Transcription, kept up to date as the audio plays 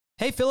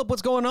Hey, Philip,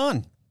 what's going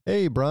on?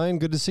 Hey, Brian,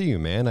 good to see you,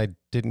 man. I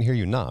didn't hear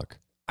you knock.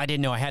 I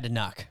didn't know I had to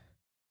knock.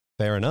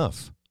 Fair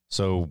enough.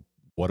 So,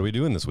 what are we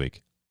doing this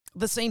week?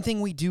 The same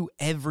thing we do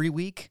every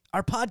week,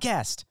 our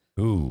podcast.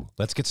 Ooh,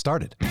 let's get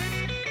started.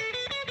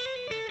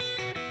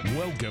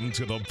 Welcome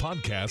to the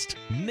podcast,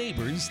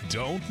 Neighbors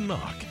Don't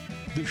Knock,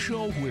 the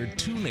show where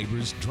two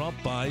neighbors drop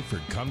by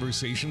for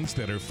conversations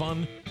that are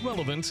fun,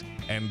 relevant,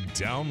 and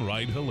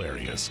downright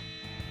hilarious.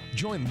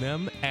 Join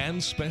them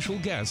and special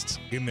guests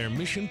in their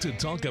mission to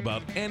talk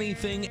about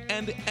anything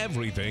and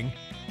everything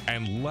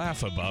and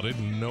laugh about it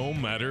no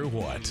matter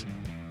what.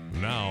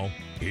 Now,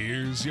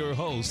 here's your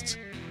hosts,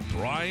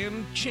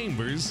 Brian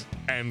Chambers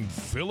and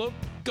Philip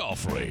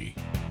Goffrey.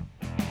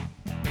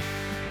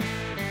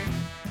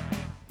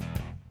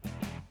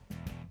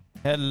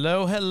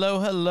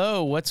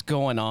 Hello. What's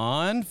going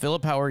on?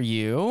 Philip, how are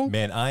you?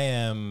 Man, I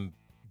am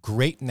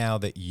great now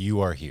that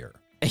you are here.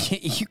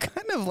 You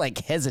kind of like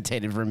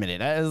hesitated for a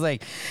minute. I was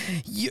like,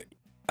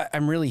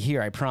 I'm really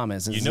here, I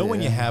promise. You know when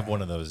you have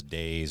one of those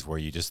days where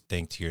you just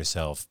think to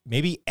yourself,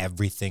 maybe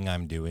everything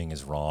I'm doing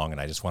is wrong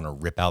and I just want to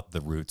rip out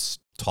the roots,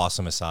 toss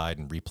them aside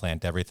and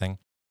replant everything?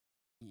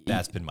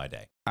 That's been my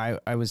day.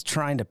 I was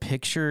trying to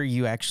picture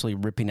you actually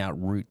ripping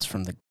out roots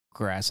from the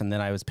grass, and then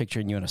I was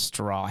picturing you in a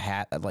straw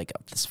hat, like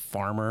this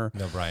farmer.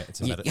 No, Brian, it's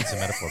a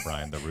metaphor,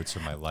 Brian. The roots are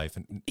my life,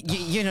 and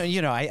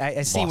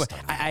I see what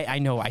I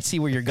know. I see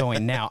where you're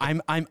going now.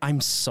 I'm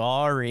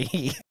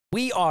sorry.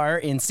 We are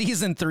in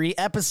season 3,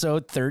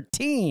 episode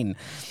 13.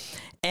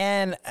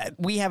 And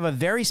we have a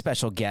very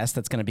special guest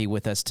that's going to be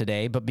with us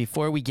today. But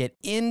before we get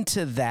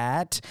into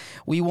that,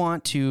 we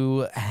want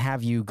to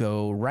have you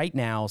go right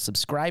now,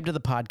 subscribe to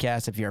the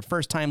podcast. If you're a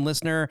first-time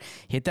listener,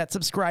 hit that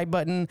subscribe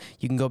button.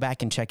 You can go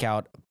back and check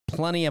out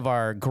plenty of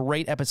our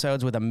great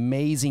episodes with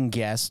amazing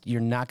guests.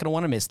 You're not going to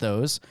want to miss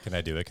those. Can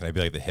I do it? Can I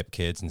be like the hip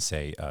kids and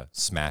say,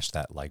 smash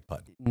that like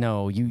button?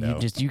 No,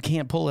 you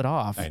can't pull it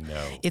off. I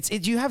know. It's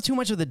you have too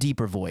much of the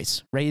deeper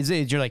voice, right?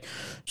 You're like,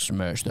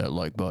 smash that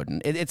like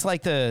button. It's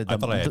like I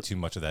thought I had too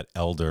much of that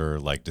elder,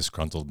 like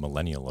disgruntled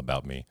millennial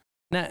about me.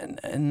 You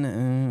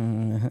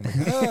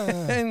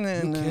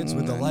kids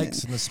with the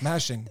likes and the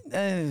smashing.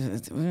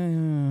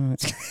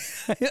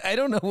 I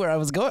don't know where I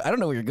was going. I don't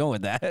know where you're going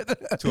with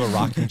that. To a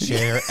rocking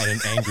chair and an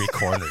angry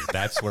corner.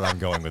 That's where I'm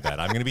going with that.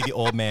 I'm going to be the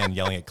old man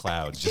yelling at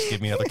clouds. Just give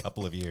me another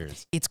couple of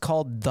years. It's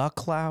called The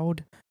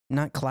Cloud,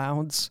 not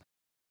clouds.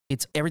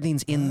 It's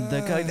everything's in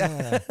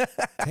the...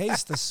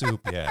 Taste the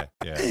soup. Yeah.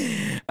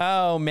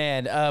 Oh,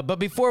 man. But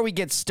before we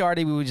get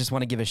started, we would just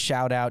want to give a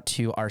shout out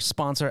to our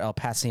sponsor, El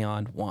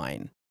Pasion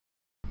Wine.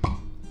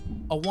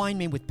 A wine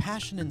made with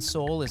passion and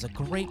soul is a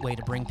great way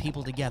to bring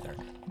people together,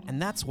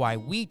 and that's why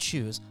we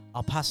choose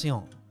El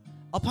Pasion.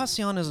 El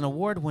Pasion is an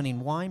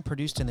award-winning wine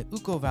produced in the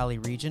Uco Valley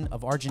region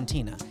of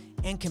Argentina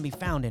and can be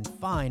found in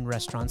fine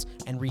restaurants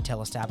and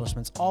retail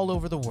establishments all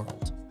over the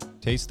world.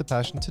 Taste the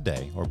passion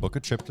today or book a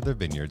trip to their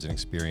vineyards and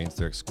experience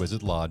their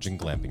exquisite lodge and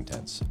glamping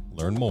tents.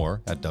 Learn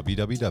more at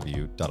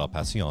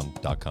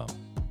www.elpasion.com.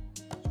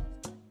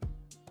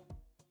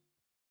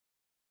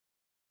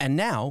 And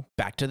now,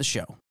 back to the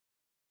show.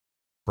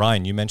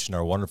 Brian, you mentioned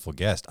our wonderful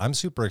guest. I'm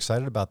super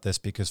excited about this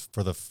because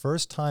for the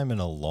first time in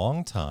a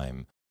long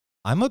time,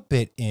 I'm a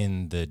bit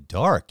in the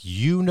dark.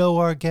 You know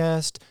our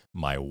guest.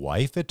 My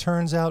wife, it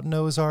turns out,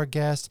 knows our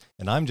guest.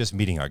 And I'm just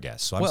meeting our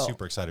guest. So I'm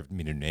super excited to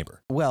meet a new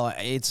neighbor. Well,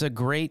 he's a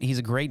great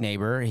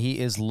neighbor. He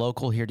is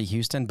local here to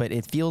Houston, but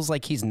it feels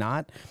like he's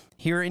not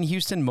here in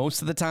Houston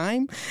most of the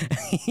time.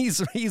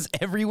 He's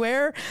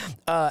everywhere.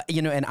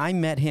 And I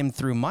met him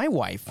through my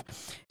wife.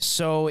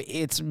 So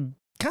it's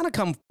kind of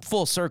come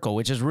full circle,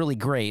 which is really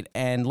great.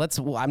 And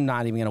I'm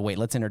not even going to wait.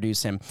 Let's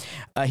introduce him.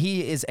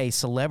 He is a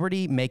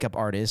celebrity makeup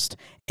artist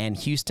and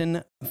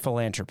Houston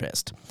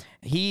philanthropist.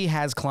 He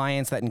has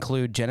clients that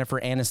include Jennifer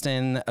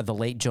Aniston, the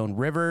late Joan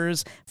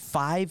Rivers,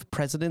 5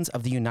 presidents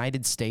of the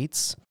United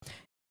States.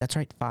 That's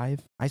right,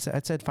 5. I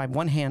said 5.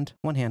 One hand.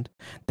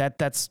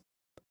 That's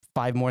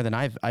 5 more than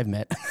I've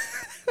met.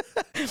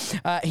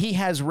 He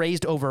has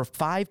raised over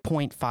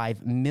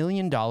 $5.5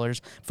 million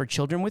for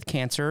children with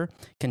cancer,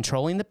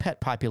 controlling the pet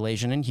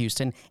population in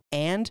Houston,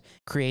 and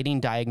creating,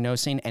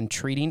 diagnosing, and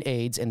treating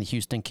AIDS in the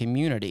Houston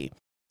community.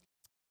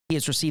 He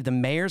has received the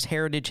Mayor's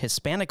Heritage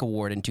Hispanic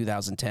Award in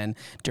 2010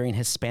 during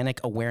Hispanic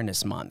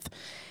Awareness Month.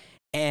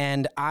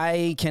 And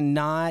I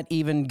cannot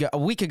even go,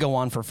 we could go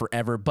on for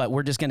forever, but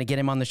we're just going to get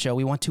him on the show.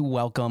 We want to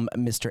welcome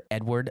Mr.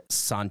 Edward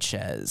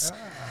Sanchez.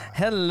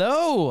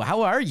 Hello,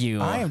 how are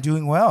you? I am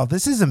doing well.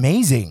 This is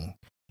amazing.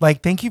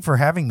 Like, thank you for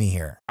having me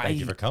here. Thank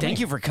you for coming. Thank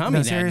you for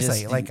coming. No,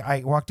 seriously,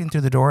 I walked in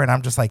through the door and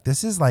I'm just like,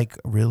 this is like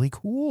really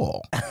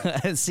cool.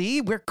 See,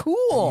 we're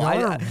cool.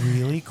 You're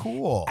really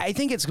cool. I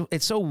think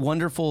it's so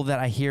wonderful that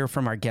I hear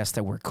from our guests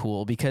that we're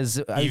cool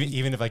because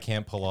even if I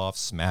can't pull off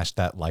smash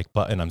that like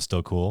button, I'm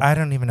still cool. I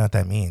don't even know what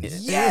that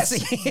means.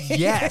 Yes.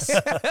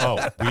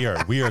 Oh,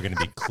 we are going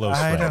to be close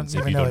friends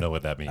if you don't know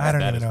what that means. I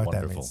don't that even know is what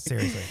wonderful. that means.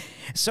 Seriously.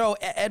 So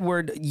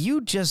Edward,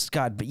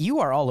 you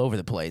are all over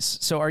the place.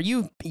 So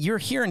you're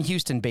here in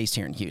Houston, based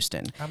here in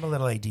Houston. I'm a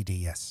little ADD,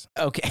 yes.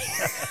 Okay.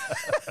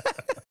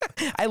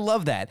 I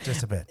love that.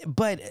 Just a bit.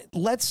 But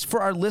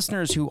for our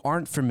listeners who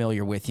aren't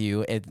familiar with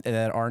you,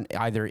 that aren't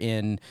either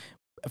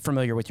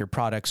familiar with your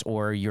products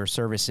or your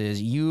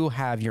services, you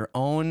have your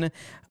own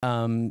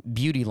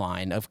beauty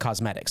line of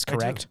cosmetics,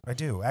 correct? I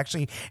do,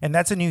 actually. And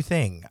that's a new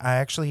thing. I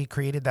actually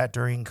created that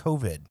during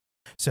COVID.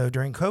 So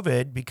during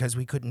COVID, because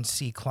we couldn't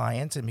see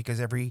clients and because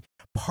every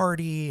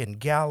party and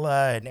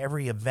gala and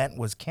every event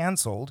was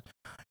canceled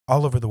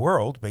all over the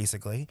world,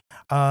 basically,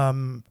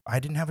 I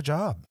didn't have a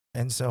job.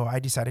 And so I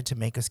decided to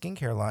make a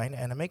skincare line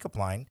and a makeup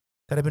line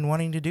that I've been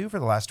wanting to do for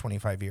the last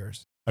 25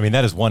 years. I mean,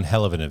 that is one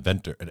hell of an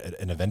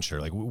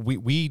adventure. Like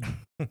we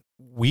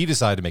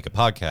decided to make a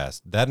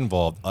podcast that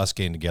involved us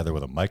getting together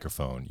with a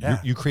microphone.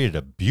 Yeah. You created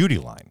a beauty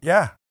line.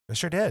 Yeah, I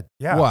sure did.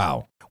 Yeah.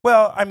 Wow.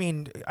 Well, I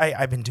mean,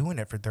 I've been doing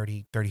it for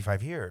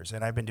 35 years,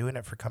 and I've been doing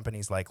it for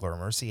companies like Laura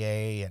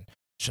Mercier and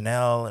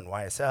Chanel and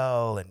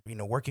YSL,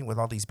 and working with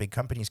all these big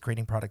companies,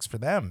 creating products for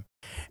them.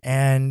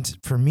 And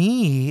for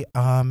me,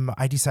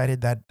 I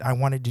decided that I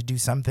wanted to do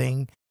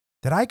something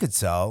that I could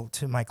sell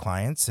to my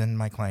clients and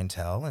my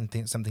clientele,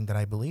 and something that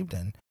I believed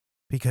in,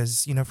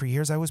 because for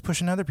years I was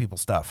pushing other people's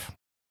stuff.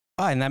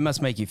 Oh, and that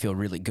must make you feel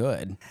really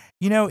good.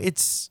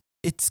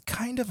 It's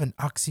kind of an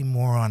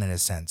oxymoron in a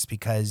sense,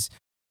 because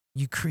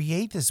you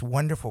create this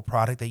wonderful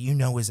product that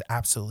is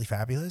absolutely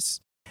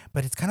fabulous,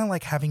 but it's kind of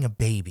like having a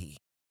baby.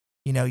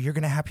 You're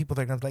going to have people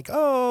that are going to be like,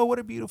 oh, what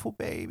a beautiful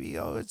baby.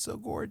 Oh, it's so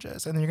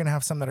gorgeous. And then you're going to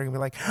have some that are going to be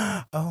like,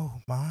 oh,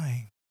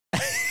 my.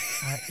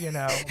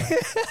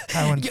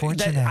 How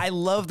unfortunate. I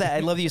love that. I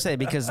love that you say it,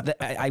 because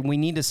we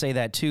need to say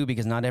that too,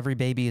 because not every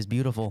baby is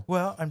beautiful.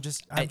 Well, I'm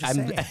just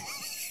saying.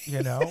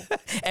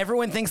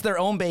 Everyone thinks their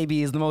own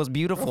baby is the most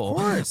beautiful. Of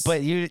course.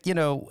 But you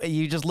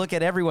just look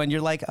at everyone,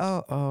 you're like,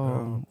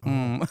 oh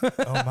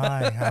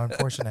my, how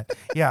unfortunate.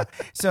 Yeah.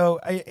 So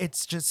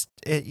it's just,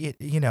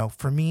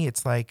 for me,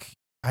 it's like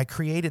I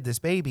created this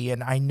baby,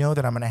 and I know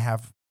that I'm going to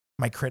have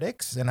my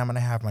critics, and I'm going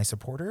to have my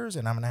supporters,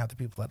 and I'm going to have the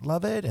people that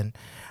love it. And,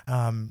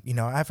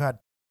 I've had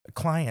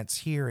clients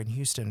here in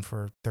Houston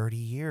for 30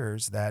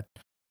 years that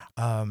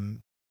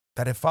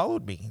have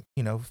followed me,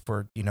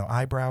 for,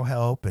 eyebrow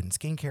help and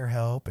skincare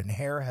help and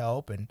hair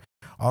help and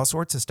all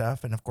sorts of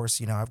stuff. And of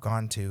course, I've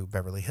gone to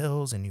Beverly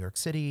Hills and New York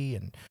City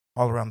and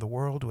all around the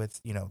world with,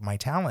 my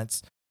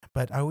talents.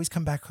 But I always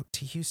come back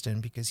to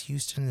Houston, because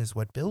Houston is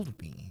what built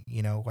me.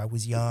 I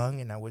was young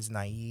and I was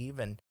naive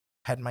and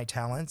had my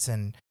talents,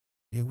 and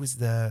it was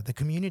the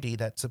community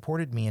that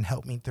supported me and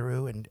helped me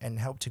through and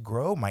helped to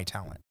grow my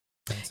talent.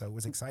 And so it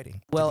was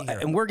exciting. Well,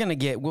 and we're going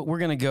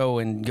to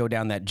go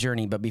down that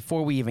journey. But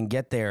before we even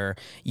get there,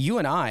 you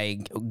and I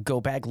go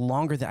back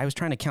longer than I was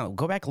trying to count.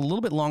 Go back a little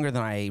bit longer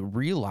than I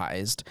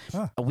realized.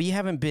 Huh. We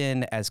haven't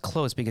been as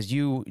close, because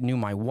you knew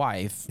my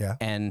wife. Yeah.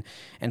 And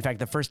in fact,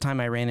 the first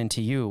time I ran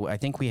into you, I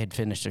think we had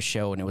finished a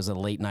show, and it was a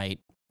late night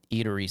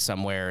eatery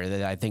somewhere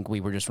that I think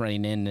we were just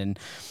running in,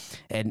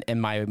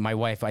 and my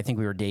wife, I think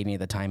we were dating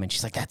at the time, and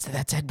she's like,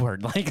 that's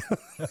Edward. Like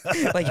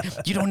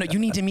you don't know, you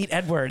need to meet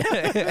Edward.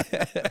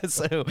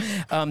 So,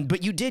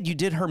 but you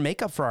did her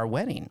makeup for our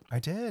wedding. I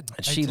did.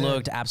 She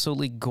looked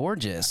absolutely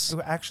gorgeous.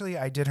 Actually,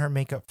 I did her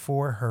makeup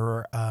for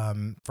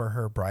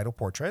her bridal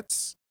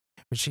portraits.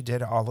 But she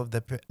did all of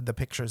the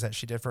pictures that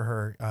she did for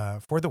her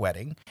for the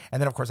wedding,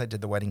 and then of course I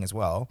did the wedding as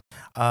well.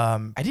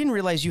 I didn't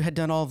realize you had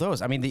done all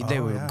those. I mean,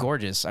 they were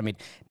gorgeous. I mean,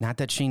 not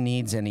that she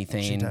needs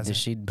anything,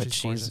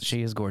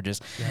 she is gorgeous.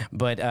 Yeah.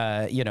 But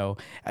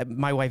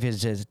my wife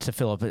is just to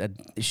Philip.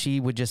 She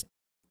would just,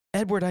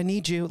 Edward, I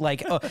need you.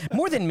 Like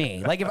more than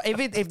me. Like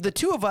if the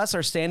two of us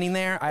are standing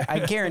there, I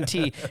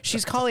guarantee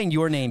she's calling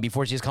your name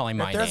before she's calling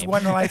my name. There's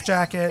one life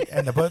jacket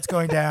and the boat's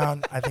going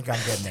down, I think I'm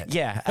getting it.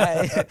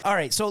 Yeah. All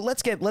right. So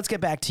let's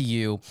get back to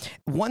you.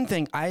 One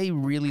thing, I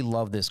really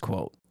love this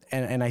quote.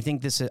 And I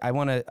think this is, I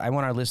want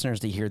our listeners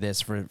to hear this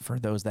for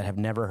those that have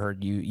never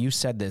heard you. You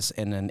said this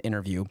in an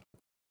interview.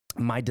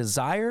 My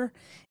desire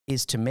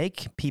is to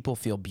make people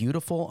feel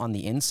beautiful on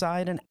the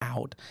inside and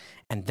out.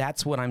 And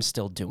that's what I'm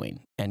still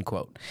doing, end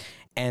quote.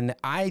 And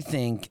I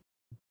think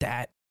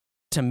that,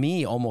 to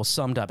me, almost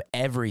summed up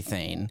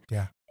everything.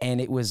 Yeah.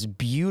 And it was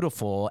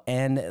beautiful.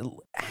 And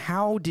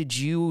how did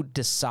you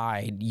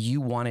decide you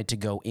wanted to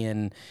go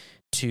in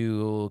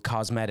to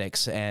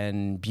cosmetics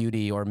and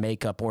beauty or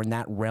makeup or in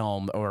that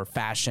realm or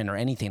fashion or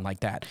anything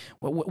like that?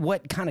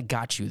 What kind of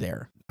got you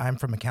there? I'm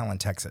from McAllen,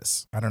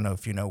 Texas. I don't know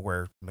if you know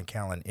where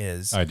McAllen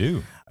is. I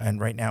do. And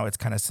right now it's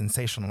kind of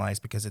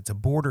sensationalized because it's a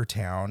border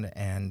town,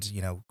 and,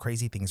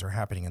 crazy things are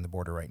happening in the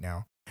border right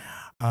now.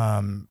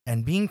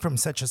 And being from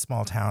such a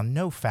small town,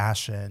 no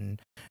fashion,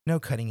 no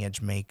cutting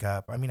edge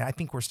makeup. I mean, I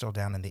think we're still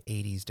down in the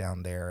 80s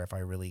down there, if I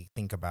really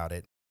think about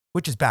it,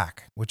 which is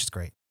back, which is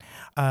great.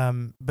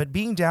 But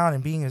being down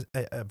and being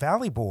a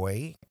Valley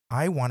boy,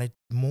 I wanted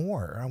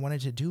more. I wanted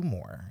to do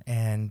more.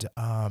 And,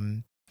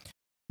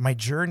 my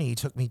journey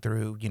took me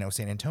through,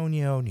 San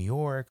Antonio, New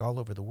York, all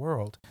over the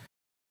world,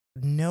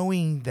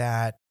 knowing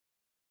that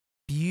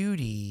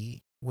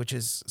beauty which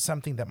is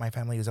something that my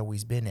family has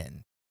always been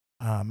in.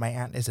 My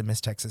aunt is a Miss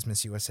Texas,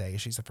 Miss USA.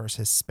 She's the first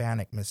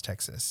Hispanic Miss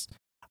Texas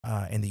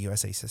in the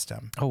USA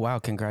system. Oh, wow.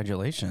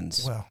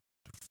 Congratulations. Well,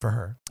 for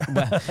her.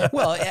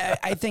 Well,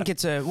 I think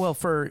it's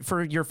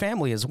for your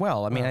family as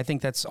well. I mean, I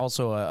think that's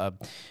also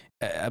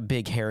a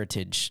big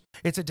heritage.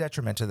 It's a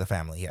detriment to the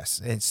family, yes.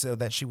 And so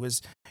that she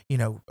was,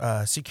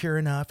 secure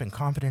enough and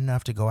confident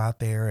enough to go out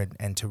there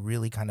and to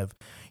really kind of,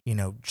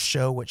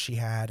 show what she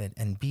had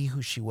and be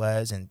who she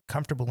was and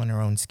comfortable in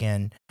her own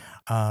skin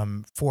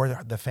for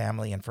the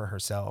family and for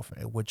herself,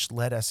 which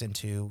led us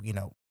into,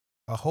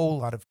 a whole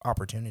lot of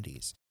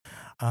opportunities,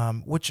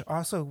 which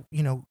also,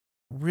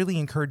 really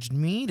encouraged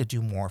me to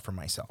do more for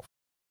myself.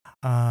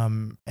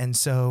 And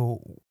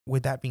so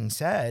with that being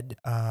said,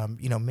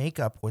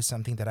 makeup was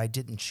something that I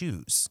didn't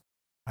choose.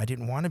 I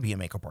didn't want to be a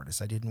makeup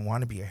artist. I didn't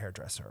want to be a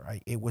hairdresser.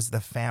 It was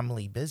the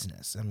family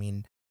business. I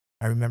mean,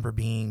 I remember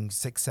being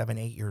 6, 7,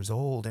 8 years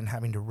old and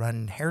having to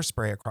run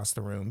hairspray across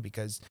the room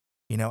because,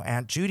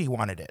 Aunt Judy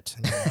wanted it.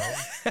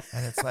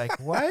 And it's like,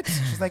 what?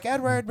 She's like,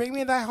 Edward, bring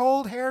me that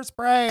whole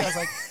hairspray. I was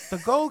like, the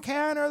gold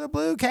can or the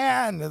blue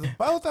can?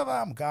 Both of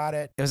them. Got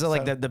it. It was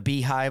like the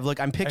beehive look.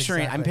 I'm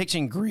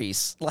picturing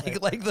Grease, like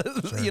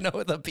the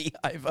Sure. the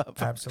beehive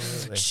up.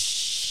 Absolutely.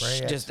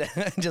 Shh, it.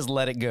 just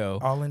let it go.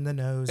 All in the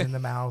nose and the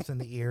mouth and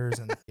the ears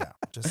and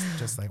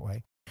just that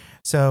way.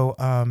 So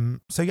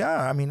yeah,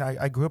 I mean,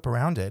 I grew up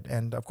around it,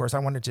 and of course, I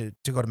wanted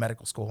to go to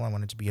medical school. I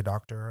wanted to be a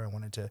doctor. I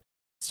wanted to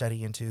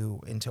study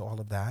into all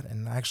of that,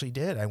 and I actually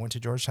did. I went to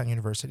Georgetown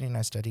University and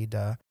I studied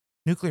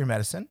nuclear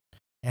medicine,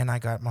 and I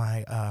got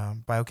my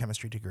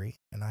biochemistry degree,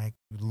 and I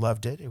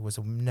loved it. It was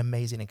an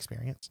amazing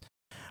experience,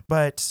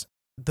 but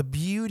the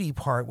beauty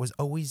part was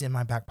always in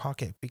my back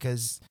pocket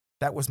because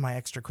that was my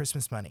extra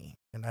Christmas money,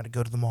 and I'd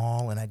go to the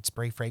mall and I'd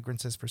spray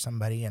fragrances for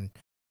somebody and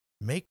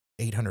make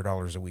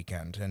 $800 a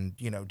weekend and,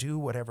 do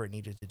whatever it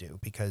needed to do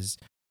because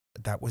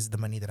that was the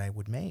money that I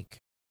would make.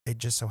 It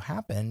just so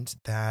happened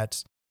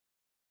that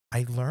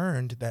I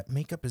learned that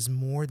makeup is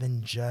more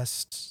than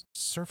just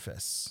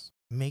surface.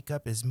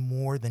 Makeup is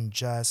more than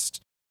just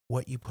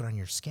what you put on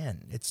your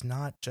skin. It's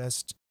not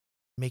just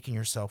making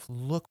yourself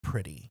look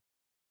pretty.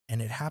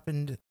 And it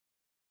happened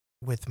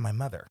with my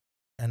mother.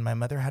 And my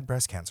mother had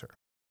breast cancer.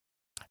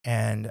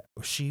 And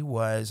she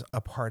was a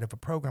part of a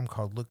program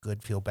called Look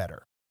Good, Feel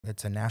Better.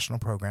 It's a national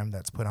program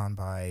that's put on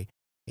by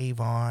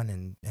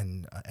Avon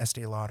and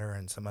Estee Lauder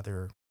and some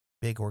other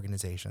big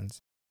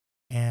organizations.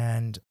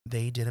 And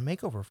they did a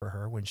makeover for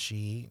her when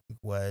she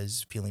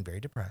was feeling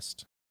very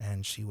depressed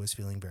and she was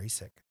feeling very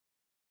sick.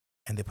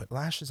 And they put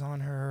lashes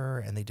on her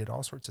and they did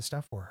all sorts of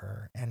stuff for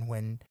her. And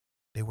when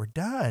they were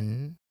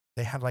done,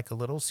 they had like a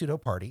little pseudo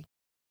party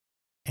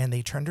and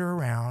they turned her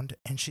around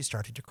and she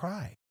started to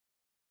cry.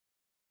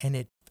 And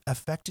it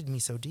affected me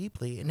so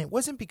deeply. And it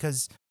wasn't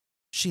because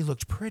she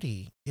looked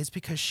pretty, it's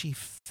because she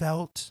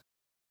felt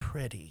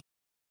pretty.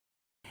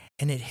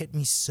 And it hit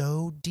me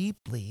so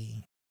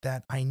deeply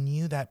that I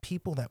knew that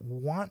people that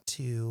want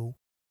to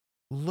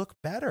look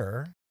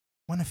better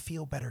want to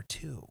feel better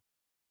too.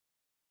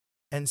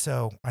 And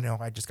so I know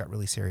I just got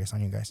really serious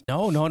on you guys.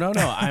 No.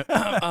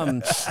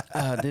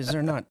 These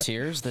are not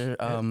tears. They're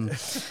And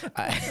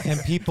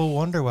people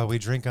wonder why we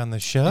drink on the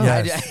show.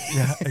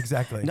 Yeah,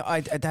 exactly. No,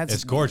 that's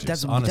It's gorgeous,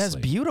 That's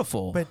honestly.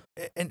 beautiful. But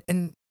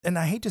and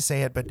I hate to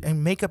say it, but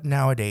in makeup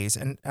nowadays,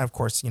 and of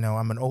course,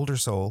 I'm an older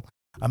soul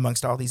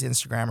amongst all these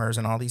Instagrammers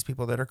and all these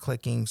people that are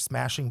clicking,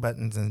 smashing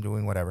buttons and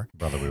doing whatever.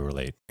 Brother, we were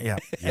late. Yeah.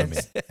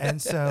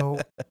 And so,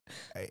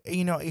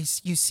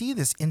 you see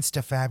this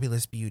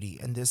Insta-fabulous beauty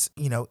and this,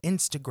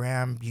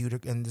 Instagram beauty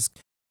and this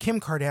Kim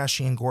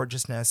Kardashian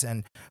gorgeousness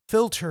and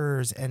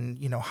filters and,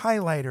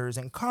 highlighters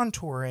and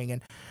contouring.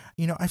 And,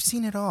 I've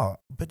seen it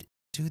all. But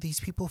do these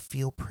people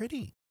feel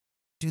pretty?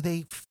 Do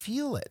they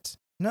feel it?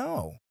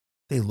 No.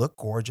 They look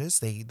gorgeous.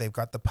 They've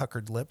got the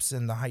puckered lips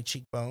and the high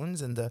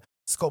cheekbones and the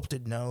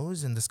sculpted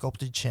nose and the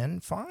sculpted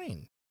chin.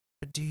 Fine.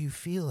 But do you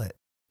feel it?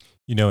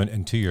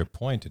 And to your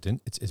point,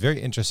 it's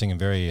very interesting and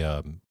very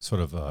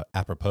sort of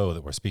apropos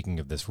that we're speaking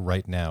of this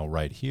right now,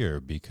 right here,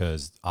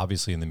 because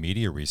obviously in the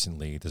media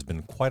recently, there's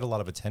been quite a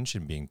lot of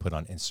attention being put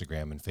on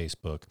Instagram and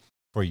Facebook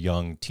for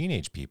young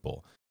teenage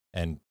people.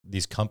 And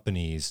these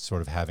companies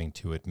sort of having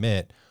to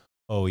admit,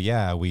 oh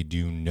yeah, we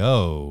do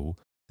know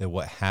that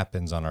what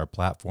happens on our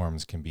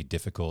platforms can be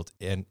difficult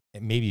and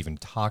maybe even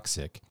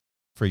toxic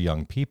for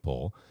young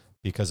people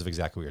because of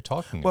exactly what you're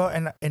talking about.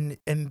 Well,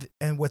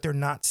 and what they're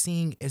not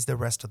seeing is the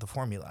rest of the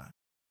formula.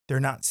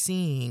 They're not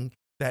seeing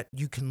that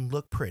you can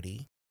look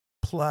pretty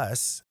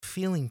plus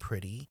feeling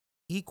pretty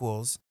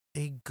equals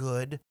a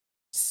good,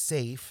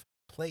 safe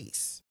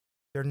place.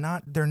 They're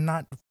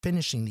not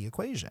finishing the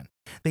equation.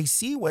 They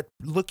see what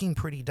looking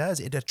pretty does.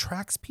 It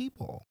attracts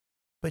people,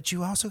 but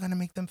you also got to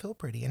make them feel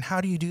pretty. And how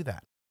do you do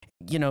that?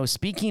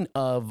 Speaking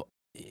of,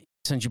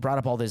 since you brought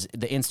up all this,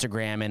 the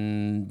Instagram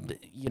and,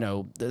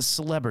 the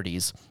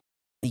celebrities,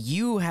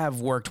 you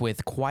have worked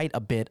with quite a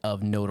bit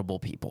of notable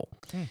people.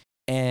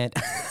 And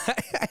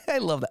I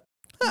love that.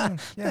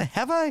 Yeah.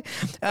 Have I?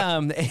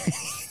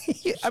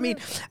 I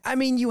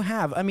mean, you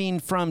have. I mean,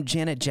 from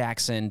Janet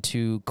Jackson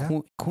to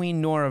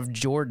Queen Nora of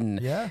Jordan,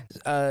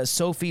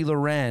 Sophie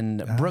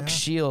Loren, Brooke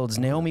Shields,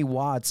 Naomi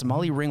Watts,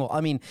 Molly Ringwald.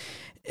 I mean,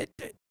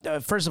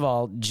 first of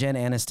all, Jen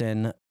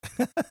Aniston,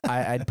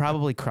 I'd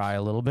probably cry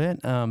a little bit.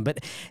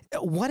 But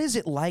what is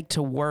it like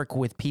to work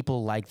with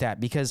people like that?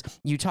 Because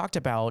you talked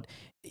about,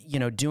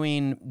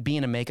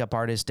 being a makeup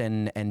artist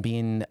and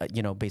being,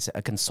 basically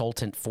a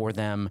consultant for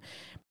them.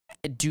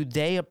 Do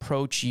they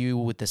approach you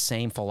with the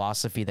same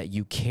philosophy that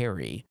you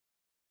carry?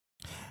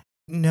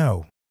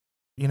 No.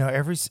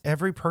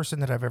 Every person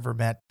that I've ever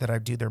met that I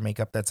do their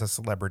makeup that's a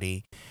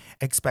celebrity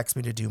expects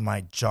me to do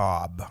my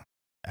job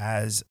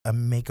as a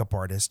makeup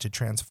artist to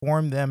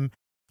transform them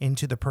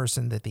into the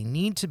person that they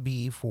need to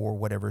be for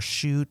whatever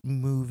shoot,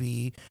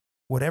 movie,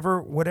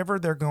 whatever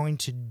they're going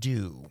to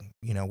do,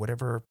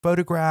 whatever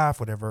photograph,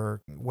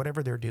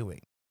 whatever they're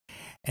doing.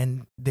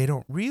 And they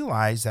don't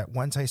realize that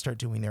once I start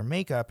doing their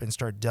makeup and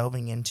start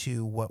delving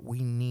into what we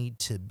need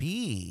to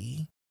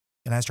be,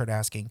 and I start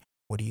asking,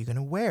 what are you going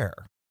to wear?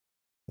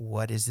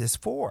 What is this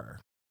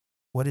for?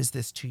 What is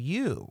this to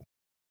you?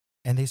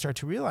 And they start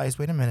to realize,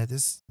 wait a minute,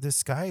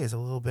 this guy is a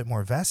little bit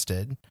more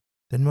vested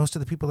than most of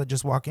the people that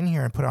just walk in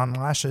here and put on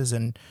lashes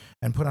and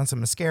put on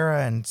some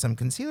mascara and some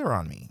concealer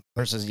on me.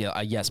 Versus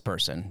a yes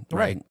person.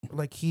 Right.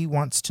 Like he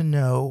wants to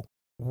know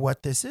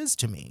what this is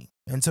to me.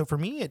 And so for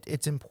me,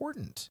 it's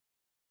important.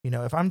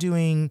 If I'm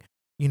doing,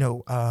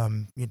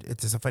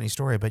 it's just a funny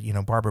story, but,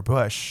 Barbara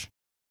Bush,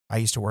 I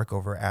used to work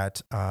over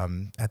at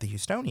the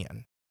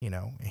Houstonian,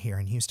 here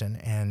in Houston.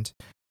 And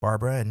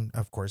Barbara, and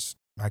of course,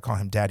 I call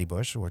him Daddy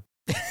Bush, or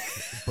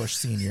Bush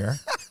Senior.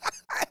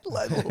 I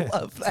love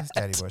that. It's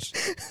Daddy Bush.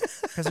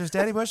 Because there's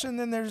Daddy Bush and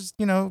then there's,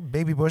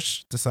 Baby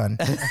Bush, the son.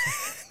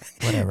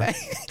 Whatever.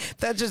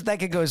 That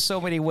could go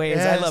so many ways.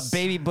 Yes. I love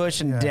Baby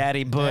Bush and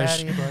Daddy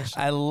Bush. Daddy Bush.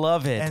 I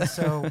love it. And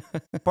so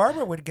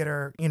Barbara would get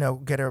her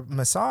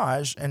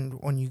massage. And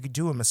when you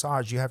do a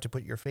massage, you have to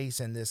put your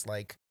face in this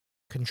like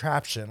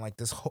contraption, like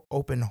this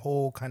open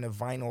hole kind of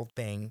vinyl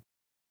thing.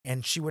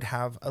 And she would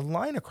have a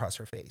line across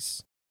her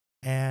face.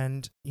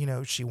 And,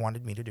 she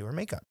wanted me to do her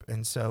makeup.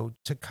 And so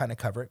to kind of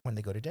cover it when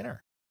they go to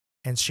dinner.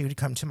 And she would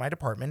come to my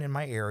department in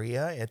my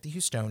area at the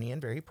Houstonian,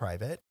 very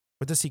private,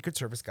 with the Secret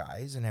Service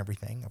guys and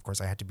everything. Of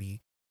course, I had to be,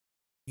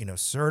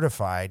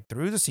 certified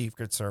through the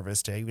Secret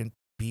Service to even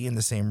be in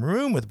the same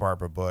room with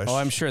Barbara Bush. Oh,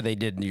 I'm sure they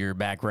did your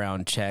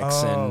background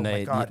checks. Oh, and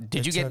my God.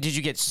 Did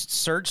you get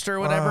searched or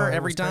whatever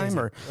every time?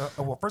 Or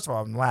well, first of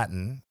all, I'm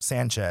Latin,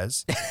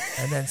 Sanchez,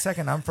 and then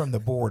second, I'm from the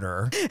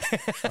border.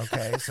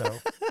 Okay, so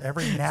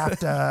every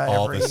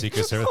NAFTA, The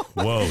Secret Service.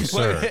 Whoa,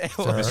 sir.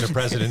 Mr.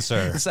 President,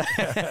 sir.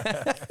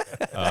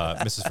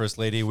 Mrs. First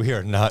Lady, we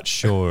are not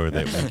sure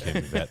that we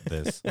can vet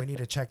this. We need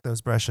to check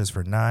those brushes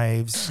for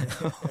knives.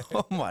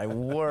 Oh my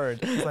word!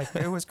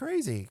 It was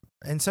crazy.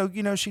 And so,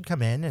 she'd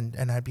come in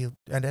and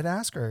I'd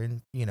ask her,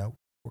 and,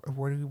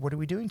 what are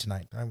we doing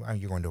tonight? Are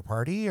you going to a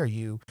party? Are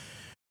you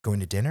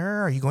going to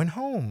dinner? Are you going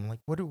home? Like,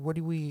 what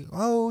do we,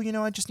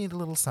 I just need a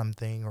little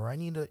something, or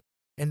and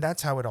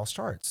that's how it all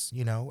starts,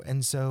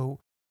 And so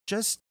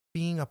just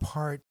being a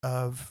part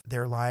of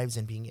their lives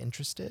and being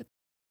interested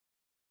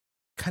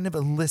kind of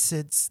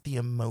elicits the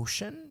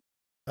emotion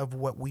of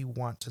what we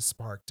want to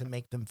spark to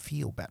make them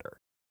feel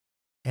better.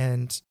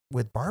 And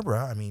with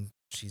Barbara,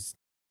 she's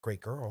a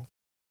great girl.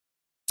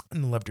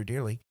 And loved her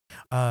dearly.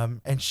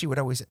 And she would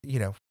always,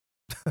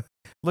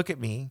 look at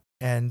me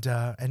and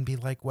be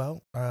like,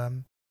 well,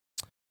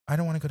 I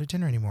don't want to go to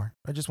dinner anymore.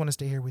 I just want to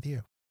stay here with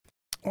you.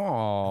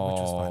 Oh,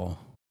 which was fun.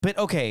 But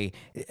okay,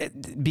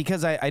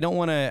 because I don't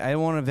want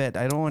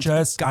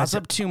to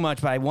gossip too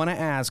much, but I want to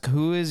ask,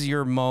 who is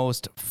your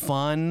most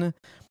fun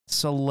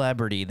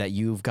celebrity that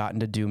you've gotten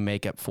to do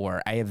makeup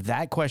for? I have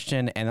that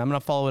question, and I'm going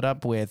to follow it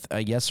up with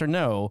a yes or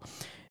no.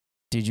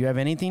 Did you have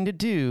anything to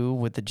do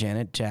with the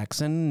Janet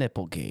Jackson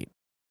Nipplegate?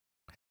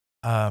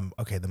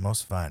 Okay, the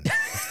most fun.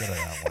 Let's go to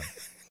that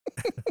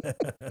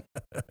one.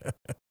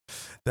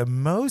 The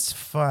most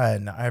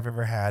fun I've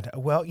ever had.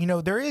 Well,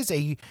 there is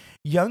a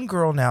young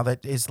girl now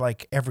that is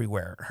like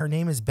everywhere. Her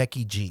name is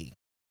Becky G.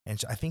 And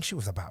I think she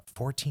was about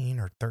 14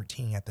 or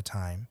 13 at the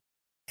time.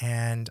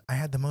 And I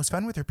had the most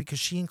fun with her because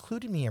she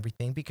included me in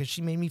everything, because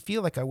she made me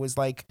feel like I was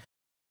like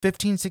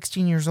 15,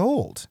 16 years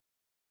old.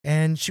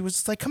 And she was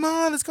just like, come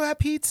on, let's go have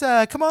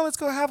pizza. Come on, let's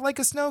go have like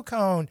a snow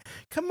cone.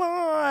 Come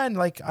on.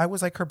 Like, I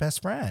was like her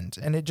best friend.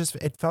 And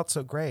it felt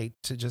so great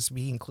to just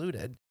be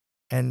included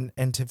and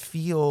to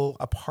feel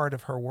a part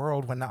of her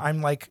world when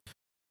I'm like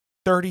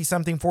 30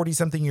 something, 40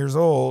 something years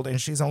old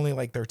and she's only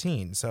like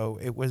 13. So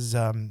it was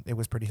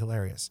pretty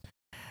hilarious.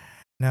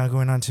 Now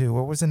going on to,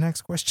 what was the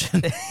next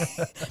question?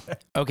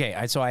 Okay.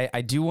 So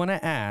I do want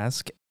to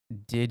ask,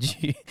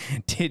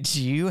 did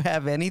you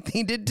have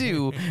anything to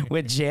do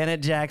with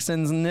Janet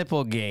Jackson's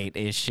Nipplegate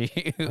issue?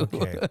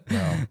 Okay,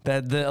 well.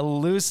 The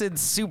elusive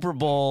Super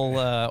Bowl,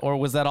 or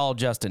was that all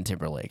Justin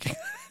Timberlake?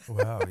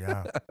 Wow,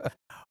 yeah.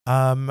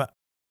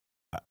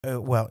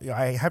 Well,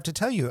 I have to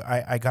tell you,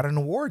 I got an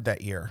award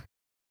that year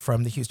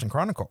from the Houston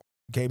Chronicle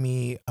gave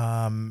me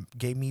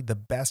the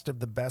best of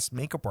the best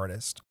makeup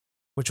artist,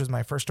 which was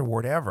my first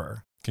award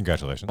ever.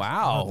 Congratulations.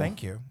 Wow. Oh,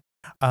 thank you.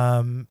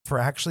 For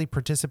actually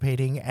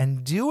participating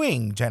and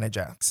doing Janet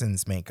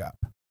Jackson's makeup,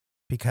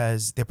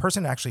 because the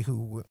person actually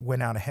who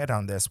went out ahead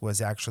on this was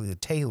actually a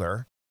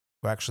tailor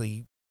who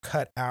actually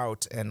cut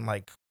out and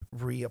like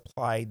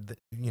reapplied,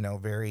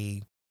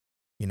 very,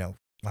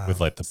 With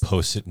like the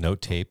post-it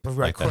note tape, Right,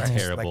 like that correct.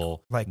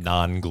 terrible Like-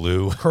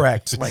 non-glue.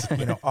 correct, like,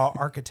 all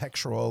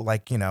architectural,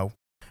 like,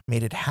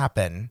 made it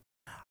happen.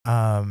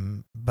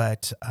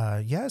 But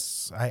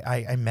yes,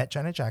 I met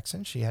Janet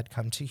Jackson. She had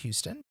come to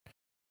Houston,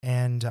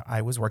 and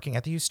I was working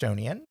at the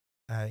Houstonian,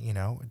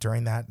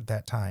 during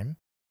that time.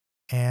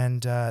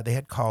 And they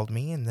had called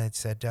me and they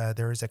said,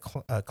 there is a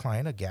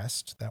client, a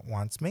guest that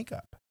wants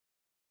makeup.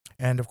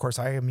 And of course,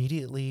 I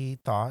immediately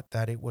thought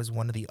that it was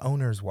one of the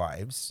owners'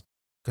 wives,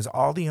 because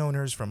all the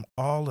owners from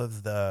all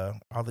the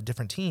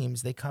different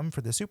teams, they come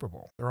for the Super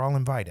Bowl. They're all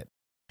invited.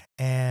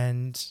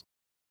 And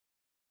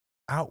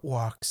out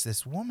walks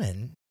this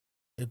woman,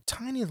 a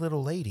tiny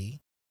little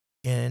lady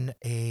in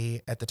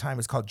at the time it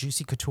was called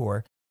Juicy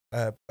Couture,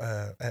 a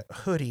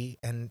hoodie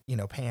and,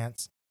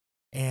 pants.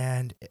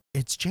 And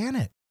it's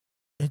Janet.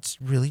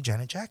 It's really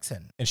Janet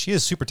Jackson. And she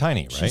is super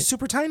tiny, right? She's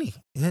super tiny.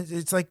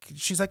 It's like,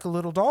 she's like a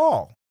little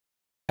doll.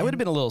 I would have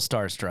been a little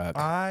starstruck.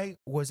 I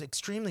was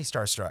extremely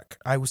starstruck.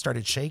 I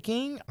started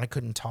shaking. I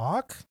couldn't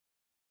talk.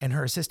 And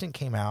her assistant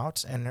came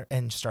out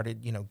and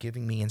started,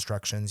 giving me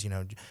instructions,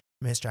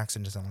 Miss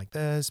Jackson doesn't like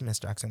this. Miss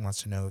Jackson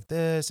wants to know of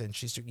this. And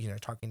she's,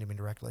 talking to me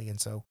directly.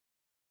 And so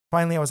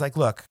finally I was like,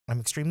 look, I'm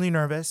extremely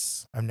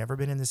nervous. I've never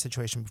been in this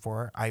situation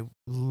before. I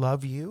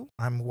love you.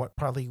 I'm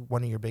probably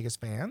one of your biggest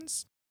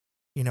fans.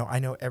 I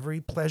know every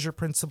pleasure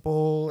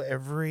principle,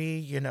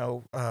 every,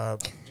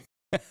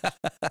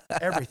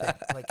 everything,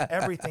 like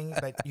everything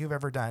that you've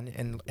ever done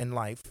in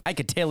life. I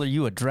could tailor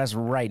you a dress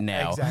right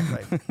now.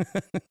 Exactly.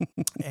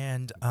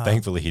 And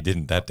Thankfully, he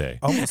didn't that day.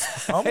 almost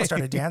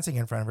started dancing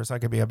in front of her so I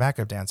could be a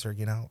backup dancer,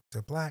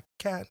 the black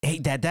cat. Hey,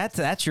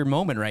 that's your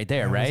moment right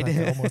there, I was right? like,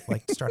 I almost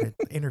like started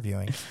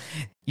interviewing.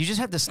 You just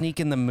have to sneak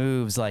in the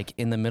moves like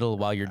in the middle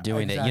while you're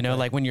doing it. Exactly.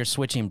 Like when you're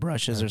switching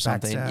brushes or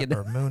something. Backstep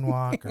or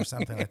moonwalk or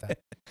something like that.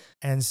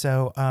 And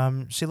so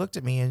she looked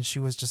at me and she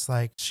was just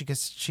like, she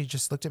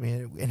just looked at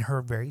me in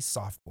her very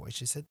soft voice.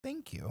 She said,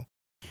 thank you.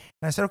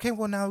 And I said, okay,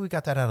 well, now we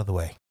got that out of the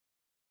way.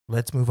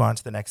 Let's move on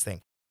to the next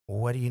thing.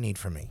 What do you need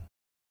from me?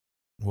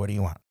 What do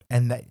you want?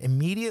 And that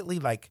immediately,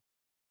 like,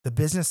 the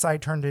business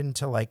side turned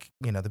into like,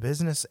 the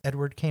business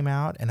Edward came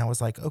out, and I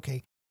was like,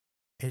 okay,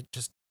 it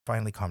just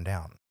finally calmed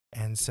down.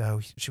 And so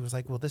she was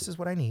like, well, this is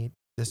what I need.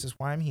 This is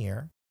why I'm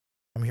here.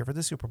 I'm here for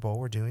the Super Bowl.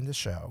 We're doing the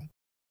show.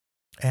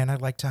 And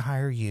I'd like to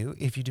hire you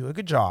if you do a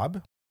good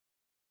job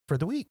for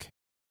the week.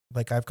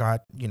 Like I've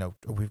got,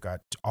 we've got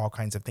all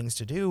kinds of things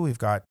to do. We've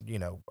got,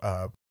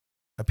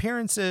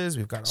 appearances.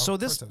 We've got all So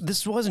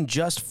this wasn't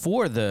just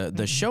for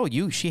the show.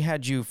 She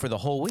had you for the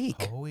whole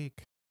week. whole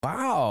week.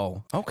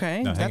 Wow.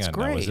 Okay. Now, hang That's on.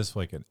 great. Now, was this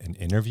like an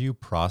interview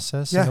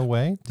process Yeah. in a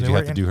way? Did They you were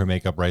have to do her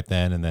makeup right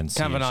then and then see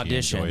Kind of an if she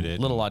audition. enjoyed it?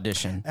 Little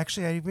audition.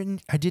 Actually,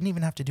 I didn't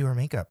even have to do her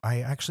makeup.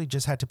 I actually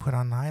just had to put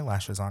on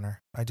eyelashes on her.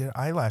 I did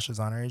eyelashes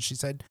on her, and she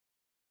said,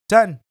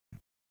 "Done."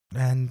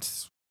 And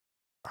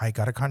I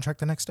got a contract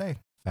the next day.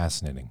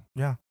 Fascinating.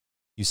 Yeah.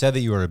 You said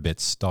that you were a bit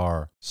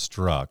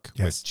starstruck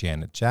Yes. with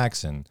Janet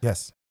Jackson.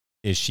 Yes.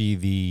 Is she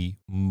the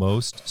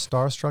most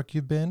starstruck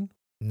you've been?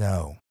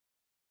 No.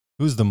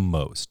 Who's the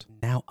most?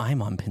 Now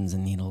I'm on pins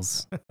and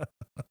needles.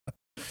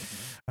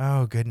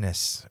 Oh,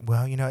 goodness.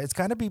 Well, it's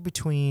got to be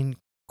between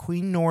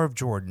Queen Noor of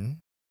Jordan,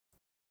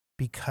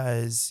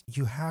 because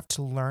you have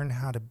to learn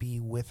how to be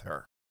with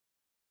her.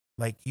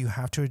 Like, you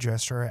have to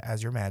address her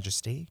as Your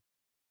Majesty.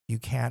 You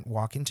can't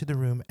walk into the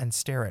room and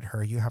stare at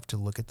her. You have to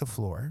look at the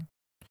floor,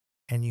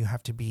 and you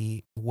have to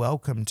be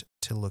welcomed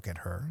to look at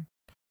her.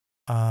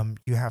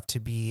 You have to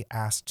be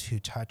asked to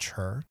touch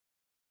her.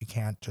 You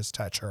can't just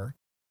touch her.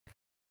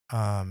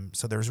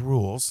 So there's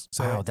rules.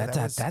 So Wow,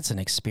 that's an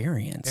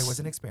experience. it was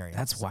an experience.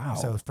 That's wow.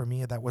 So for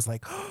me, that was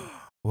like,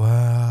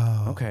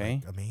 wow.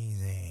 Okay. like,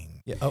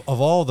 amazing. Yeah,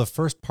 of all the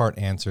first part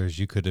answers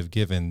you could have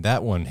given,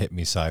 that one hit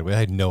me sideways. I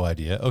had no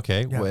idea.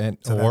 Okay. Yeah.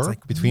 So that's, or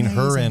like, between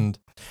her amazing.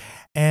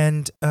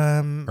 and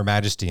And Her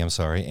Majesty, I'm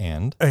sorry,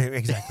 and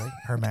exactly,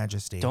 Her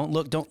Majesty. Don't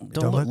look Don't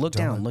look look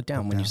down. Look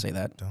down when you down. say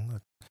that. Don't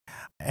look.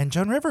 And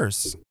Joan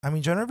Rivers. I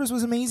mean, Joan Rivers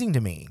was amazing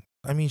to me.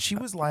 I mean, she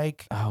was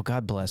like. Oh,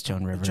 God bless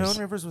Joan Rivers. Joan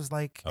Rivers was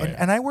like, Oh, yeah.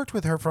 and I worked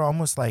with her for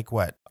almost like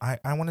what? I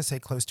want to say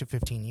close to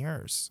 15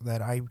 years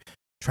that I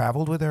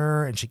traveled with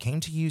her, and she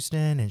came to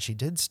Houston and she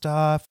did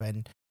stuff,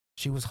 and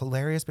she was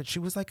hilarious, but she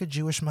was like a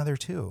Jewish mother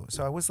too.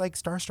 So I was like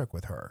starstruck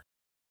with her.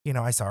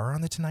 I saw her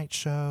on The Tonight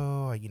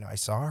Show. I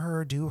saw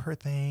her do her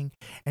thing,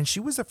 and she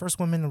was the first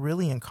woman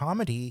really in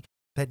comedy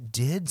that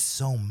did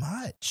so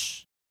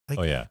much. Like,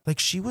 oh yeah, like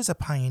she was a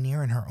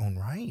pioneer in her own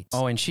right.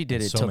 Oh, and she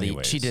did In it so till many she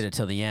ways. did it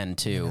till the end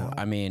too.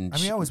 I mean,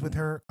 I was with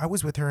her. I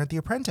was with her at The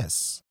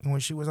Apprentice when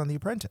she was on The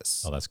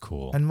Apprentice. oh that's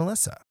cool. And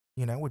Melissa,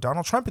 with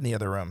Donald Trump in the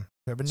other room.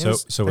 So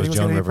Betty was Joan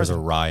gonna be Rivers a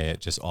president. riot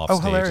just off Oh,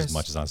 stage hilarious. as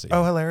much as on stage?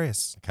 Oh,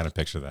 hilarious. I kind of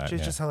picture that. She's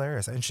yeah. just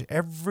hilarious. And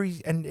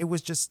and it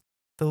was just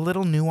the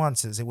little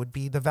nuances. It would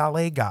be the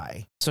valet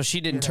guy. So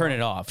she didn't turn it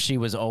off. She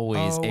was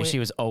always she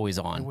was always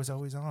on. It was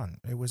always on.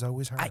 It was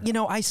always her.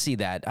 I see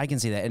that. I can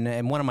see that.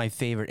 And one of my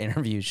favorite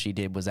interviews she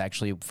did was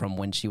actually from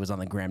when she was on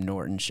the Graham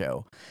Norton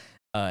show.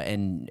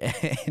 And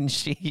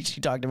she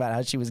talked about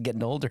how she was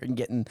getting older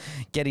and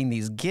getting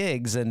these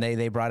gigs, and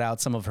they brought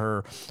out some of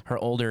her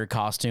older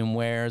costume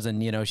wears,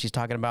 and she's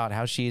talking about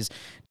how she's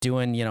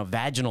doing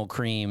vaginal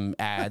cream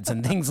ads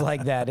and things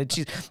like that, and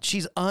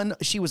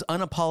she was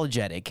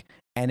unapologetic,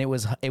 and it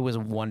was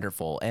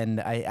wonderful,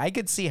 and I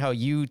could see how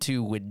you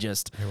two would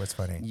just It was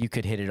funny. you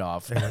could hit it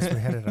off. We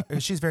had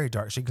it. She's very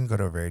dark. She can go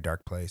to a very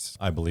dark place.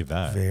 I believe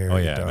that. Very oh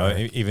yeah, dark.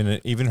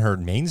 even her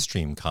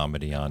mainstream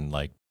comedy on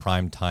like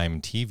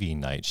primetime TV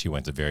night, she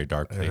went to very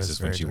dark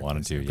places when she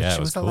wanted to. But Yeah, she it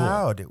was cool.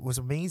 allowed. It was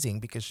amazing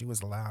because she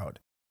was allowed.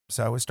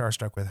 So I was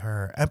starstruck with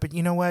her. But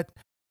you know what?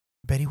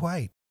 Betty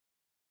White.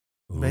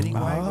 Betty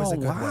White was a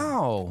good one.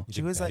 Wow.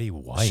 She was Betty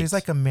like White. she's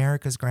like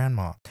America's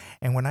grandma.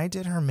 And when I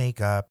did her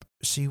makeup,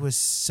 she was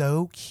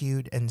so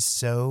cute and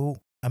so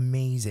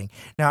amazing.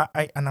 Now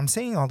I'm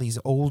saying all these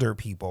older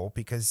people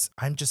because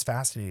I'm just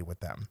fascinated with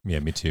them. Yeah,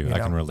 me too. You I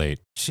can know? relate.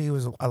 She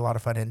was a lot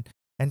of fun,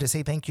 and to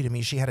say thank you to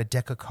me, she had a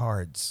deck of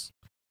cards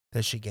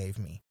that she gave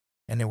me.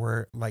 And there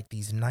were like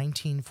these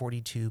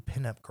 1942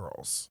 pinup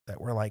girls that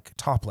were like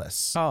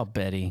topless. Oh,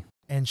 Betty.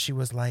 And she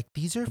was like,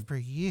 "These are for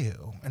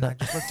you." And I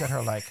just looked at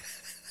her like,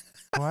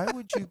 "Why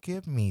would you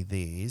give me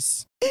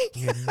these,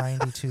 you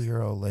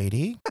 92-year-old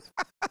lady?"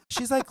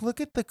 She's like, "Look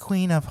at the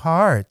Queen of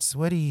Hearts.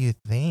 What do you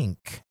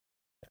think?"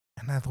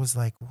 And I was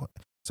like, "What?"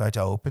 So I had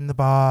to open the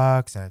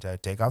box and I had to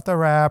take off the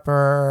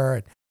wrapper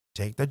and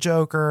take the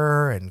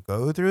Joker and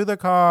go through the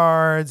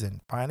cards and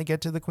finally get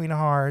to the Queen of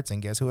Hearts.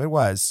 And guess who it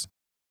was?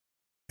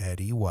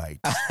 Betty White.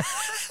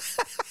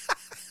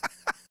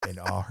 In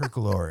all her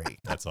glory.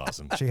 That's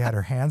awesome. She had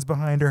her hands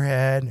behind her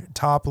head,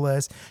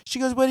 topless. She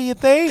goes, "What do you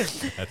think?"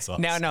 That's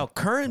awesome. Now,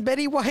 current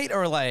Betty White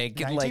or like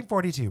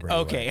 1942, Betty White.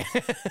 okay.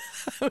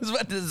 I was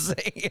about to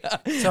say.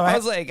 So I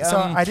was like, so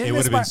I didn't It would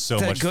miss have my- been so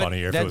much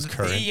funnier if it was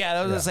current. Yeah,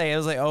 I was gonna say. I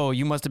was like, oh,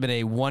 you must have been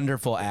a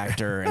wonderful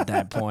actor at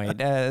that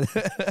point.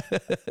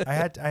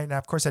 And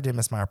of course, I didn't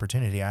miss my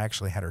opportunity. I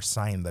actually had her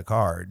sign the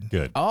card.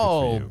 Good.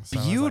 Oh, Good for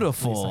you. So I was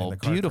like, "Please sign beautiful, the card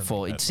for me."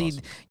 beautiful. That's See,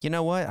 awesome. you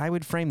know what? I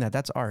would frame that.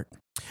 That's art.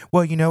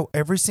 Well,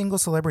 every single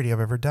celebrity I've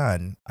ever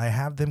done, I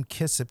have them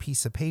kiss a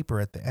piece of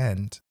paper at the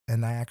end,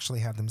 and I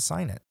actually have them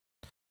sign it.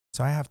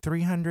 So I have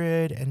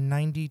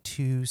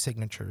 392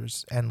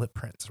 signatures and lip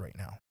prints right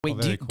now. Wait,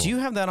 very do cool. you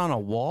have that on a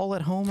wall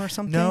at home or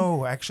something?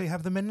 No, I actually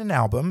have them in an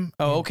album.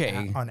 Oh,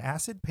 okay. On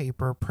acid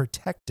paper,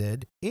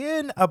 protected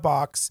in a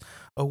box,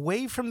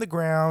 away from the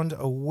ground,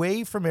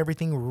 away from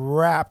everything,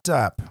 wrapped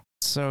up.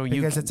 So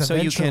you Because it's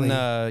you can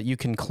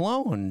eventually-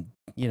 clone,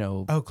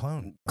 Oh,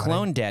 clone.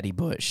 clone Daddy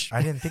Bush.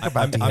 I didn't think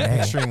about I'm DNA.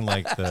 picturing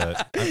like I'm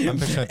picturing like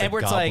the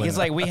Edward's goblin. like, it's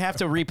like we have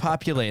to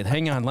repopulate.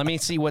 Hang on, let me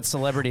see what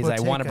celebrities We'll I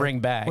take want to a- bring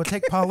back. We'll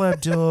take Paula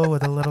Abdul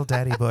with a little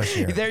Daddy Bush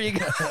here. There you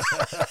go.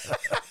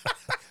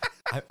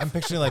 I'm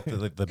picturing like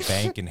the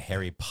bank in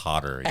Harry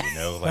Potter,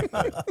 like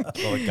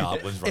all the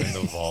goblins running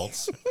the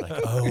vaults.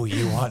 Like, oh,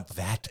 you want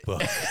that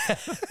book?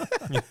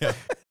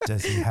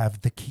 Does he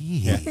have the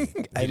key?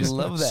 I He just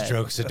love that.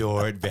 Strokes a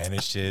door, it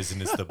vanishes,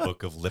 and it's the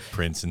book of lip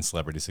prints and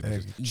celebrity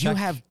signatures. You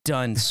have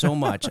done so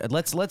much.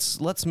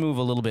 Let's move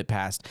a little bit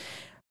past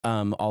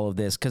all of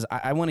this because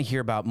I want to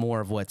hear about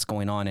more of what's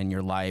going on in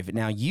your life.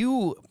 Now,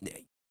 you,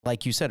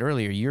 like you said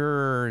earlier,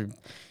 you're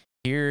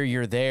here,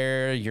 you're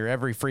there, you're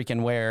every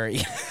freaking where.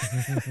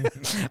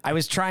 I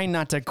was trying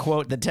not to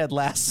quote the Ted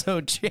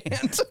Lasso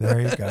chant.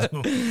 There you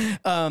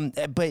go.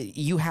 But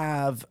you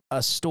have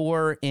a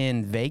store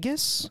in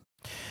Vegas.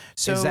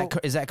 So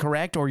Is that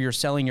correct? Or you're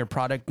selling your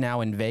product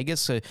now in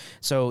Vegas?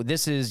 So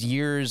this is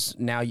years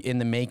now in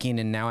the making,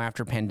 and now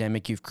after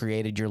pandemic, you've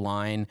created your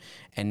line,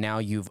 and now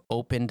you've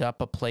opened up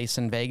a place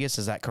in Vegas.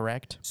 Is that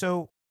correct?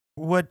 So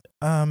what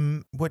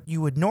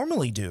you would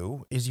normally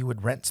do is you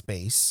would rent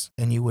space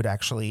and you would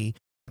actually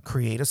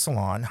create a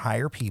salon,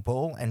 hire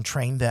people and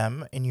train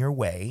them in your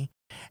way,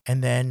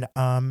 and then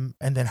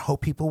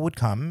hope people would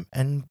come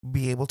and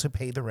be able to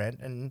pay the rent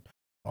and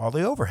all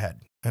the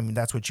overhead. I mean,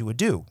 that's what you would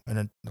do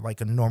in like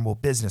a normal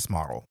business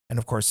model. And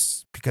of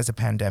course, because of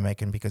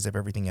pandemic and because of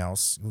everything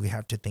else, we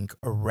have to think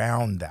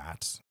around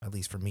that, at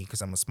least for me,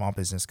 because I'm a small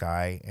business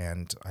guy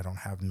and I don't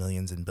have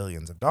millions and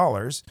billions of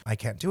dollars. I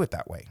can't do it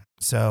that way.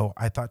 So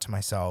I thought to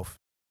myself,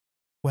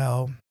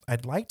 well,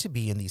 I'd like to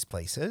be in these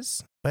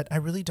places, but I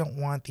really don't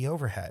want the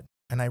overhead.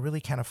 And I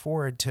really can't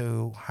afford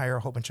to hire a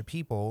whole bunch of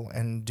people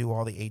and do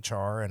all the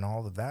HR and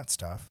all of that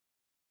stuff.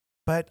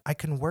 But I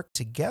can work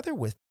together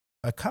with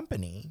a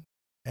company,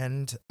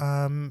 and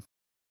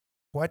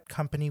what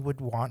company would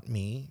want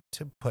me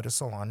to put a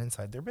salon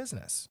inside their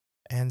business?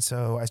 And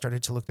so I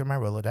started to look through my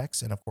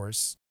Rolodex, and of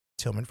course,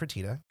 Tillman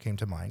Fertitta came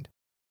to mind,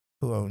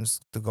 who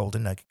owns the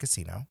Golden Nugget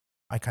Casino.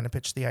 I kind of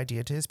pitched the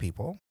idea to his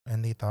people,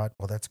 and they thought,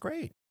 well, that's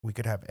great. We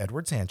could have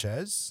Edward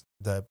Sanchez,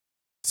 the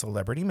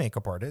celebrity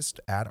makeup artist,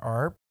 at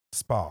our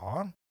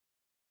spa,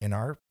 in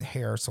our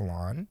hair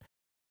salon,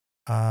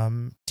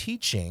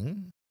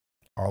 teaching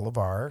all of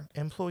our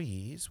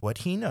employees what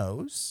he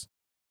knows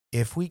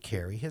if we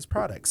carry his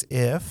products.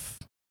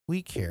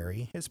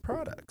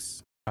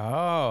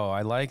 Oh,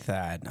 I like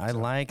that. I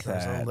like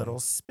that. There's a little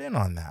spin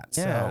on that.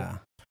 Yeah. So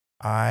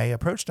I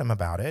approached him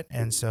about it.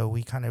 And so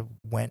we kind of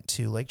went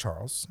to Lake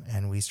Charles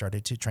and we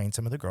started to train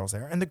some of the girls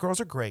there. And the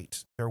girls are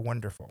great. They're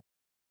wonderful.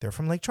 They're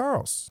from Lake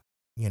Charles.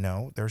 You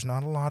know, there's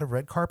not a lot of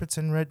red carpets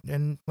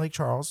in Lake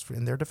Charles,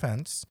 in their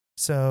defense.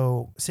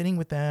 So sitting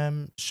with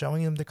them,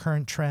 showing them the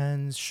current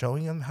trends,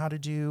 showing them how to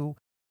do,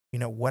 you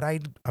know, what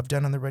I've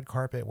done on the red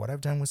carpet, what I've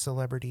done with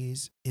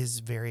celebrities is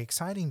very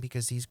exciting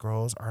because these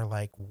girls are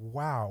like,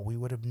 wow, we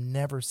would have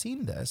never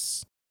seen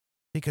this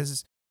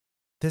because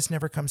this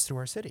never comes to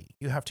our city.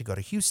 You have to go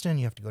to Houston,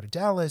 you have to go to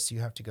Dallas, you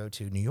have to go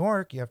to New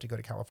York, you have to go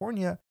to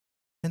California.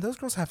 And those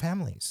girls have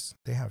families.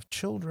 They have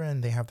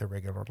children, they have their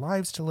regular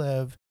lives to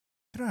live.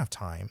 They don't have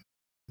time.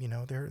 You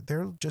know,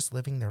 they're just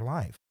living their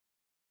life.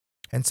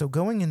 And so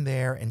going in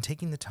there and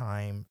taking the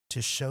time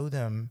to show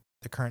them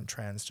the current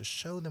trends, to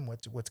show them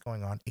what's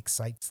going on,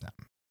 excites them.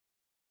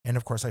 And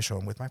of course, I show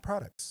them with my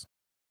products.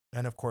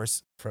 And of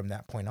course, from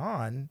that point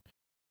on,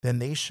 then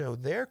they show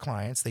their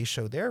clients, they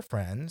show their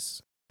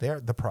friends,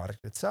 the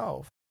product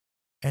itself,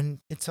 and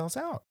it sells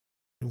out.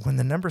 When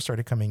the numbers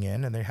started coming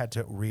in and they had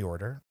to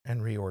reorder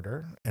and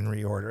reorder and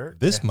reorder.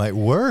 This might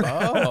work.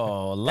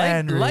 Oh,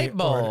 light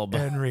bulb.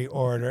 And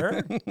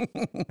reorder.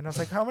 And I was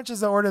like, how much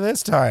is the order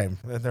this time?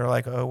 And they're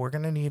like, oh, we're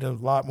going to need a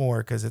lot more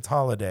because it's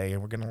holiday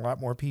and we're getting a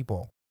lot more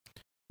people.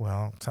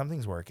 Well,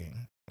 something's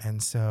working.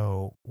 And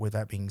so with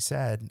that being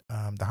said,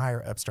 the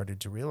higher up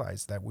started to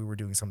realize that we were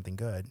doing something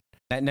good.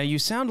 Now you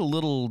sound a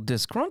little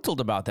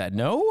disgruntled about that.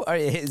 No,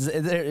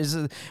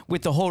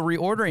 with the whole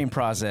reordering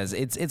process,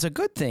 it's a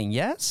good thing.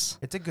 Yes,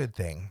 it's a good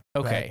thing.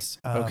 Okay.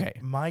 But, Okay.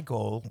 My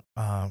goal,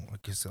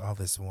 because all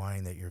this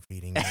wine that you're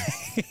feeding me,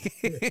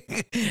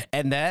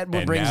 and that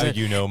And brings now it.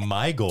 you know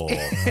my goal.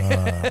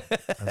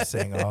 I'm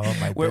saying all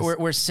my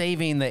We're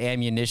saving the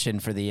ammunition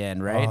for the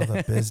end, right? all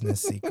the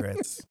business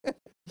secrets.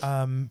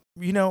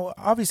 You know,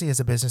 obviously as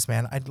a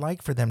businessman, I'd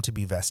like for them to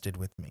be vested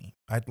with me.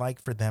 I'd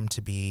like for them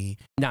to be,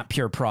 Not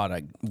pure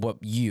product.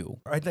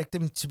 I'd like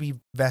them to be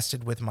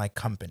vested with my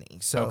company.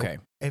 So Okay.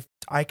 if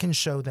I can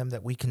show them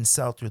that we can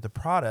sell through the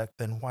product,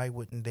 then why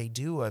wouldn't they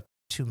do a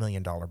 $2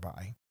 million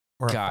buy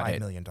or Got a $5 it.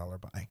 million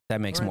buy?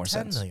 That makes or more a $10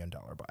 sense. million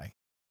buy.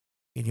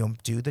 You know,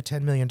 do the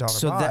 $10 million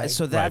So buy. that's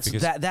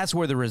because- that's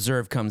where the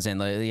reserve comes in.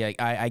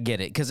 Like, I get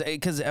it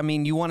because I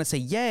mean you want to say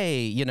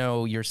yay, you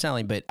know, you're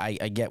selling, but I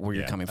get where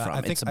you're coming from.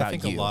 I think, It's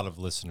about you. a lot of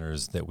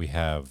listeners that we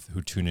have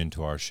who tune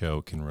into our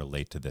show can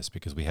relate to this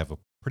because we have a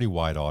pretty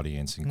wide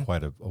audience and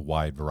quite a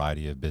wide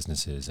variety of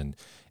businesses. And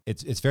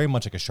it's very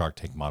much like a Shark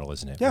Tank model,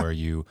 isn't it? Yeah. Where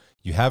you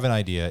have an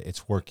idea,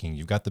 it's working,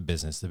 you've got the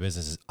business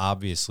is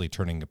obviously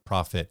turning a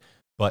profit,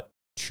 but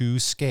to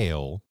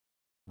scale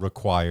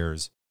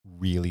requires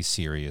really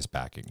serious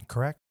backing.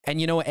 Correct. And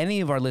you know,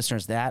 any of our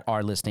listeners that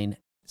are listening,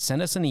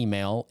 send us an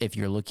email if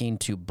you're looking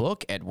to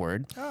book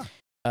Edward.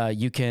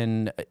 You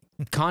can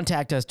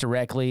contact us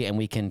directly and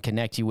we can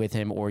connect you with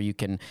him, or you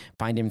can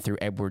find him through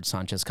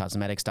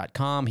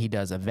edwardsanchezcosmetics.com. He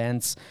does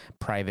events,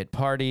 private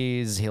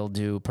parties. He'll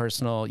do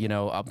personal, you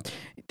know,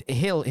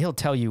 he'll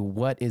tell you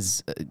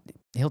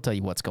he'll tell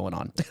you what's going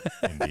on.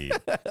 Indeed.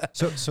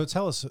 So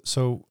tell us,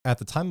 so at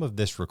the time of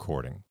this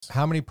recording,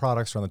 how many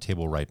products are on the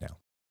table right now?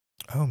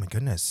 Oh my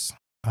goodness.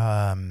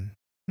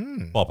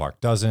 Ballpark,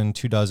 dozen,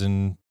 2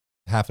 dozen,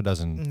 half a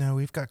dozen, No,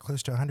 we've got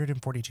close to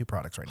 142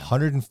 products right now.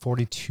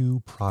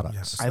 142 products.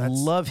 Yes. I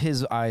love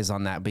his eyes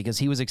on that because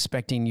he was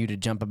expecting you to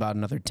jump about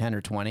another 10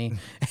 or 20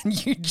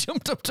 and you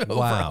jumped up to over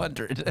Wow.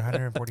 100.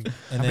 140. And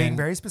I'm then- being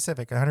very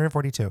specific.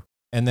 142.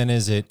 And then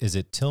is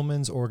it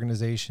Tillman's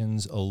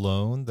organizations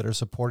alone that are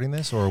supporting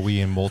this, or are we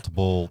in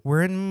multiple?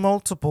 We're in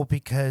multiple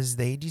because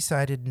they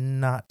decided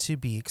not to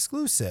be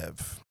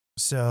exclusive.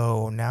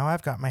 So now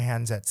I've got my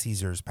hands at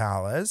Caesar's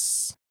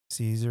Palace.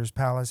 Caesar's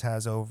Palace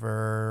has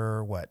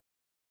over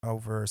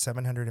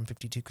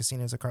 752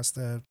 casinos across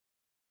the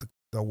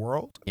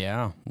world,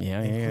 Yeah.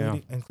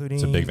 including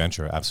It's a big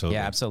venture, absolutely.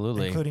 Yeah,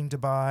 absolutely. including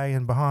Dubai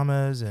and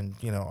Bahamas and,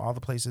 you know, all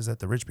the places that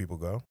the rich people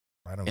go.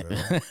 I don't go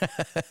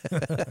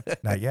there.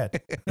 Not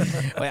yet.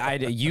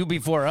 Well, you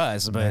before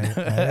us, but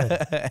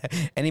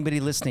anybody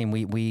listening,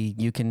 we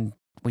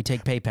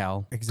take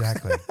PayPal.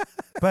 Exactly.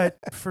 But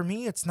for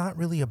me, it's not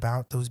really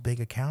about those big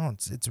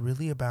accounts. It's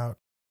really about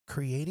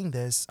creating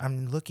this.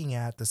 I'm looking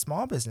at the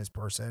small business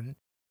person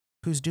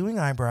who's doing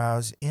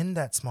eyebrows in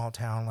that small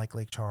town like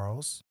Lake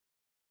Charles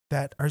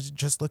that are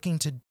just looking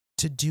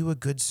to do a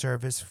good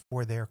service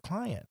for their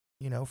client.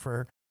 You know,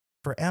 for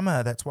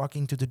Emma that's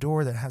walking through the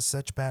door that has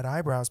such bad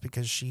eyebrows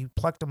because she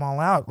plucked them all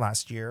out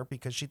last year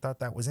because she thought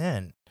that was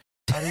in.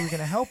 How are you going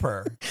to help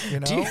her?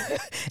 You know,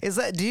 Is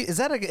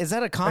that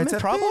a common it's a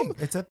problem? thing.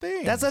 It's a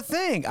thing. That's a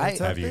thing.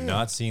 It's a Have you thing.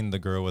 not seen the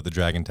girl with the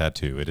dragon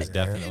tattoo? It is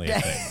definitely a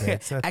thing.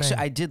 It's a Actually, thing.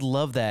 I did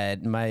love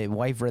that. My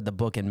wife read the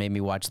book and made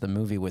me watch the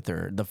movie with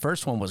her. The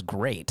first one was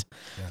great.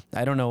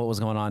 I don't know what was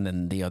going on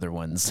in the other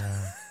ones.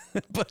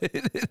 but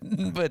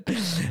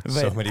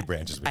So many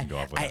branches we can go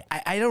off with.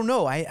 I don't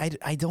know.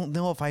 I don't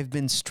know if I've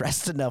been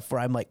stressed enough where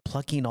I'm like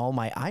plucking all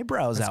my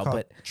eyebrows It's out. called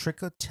But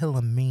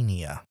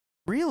trichotillomania.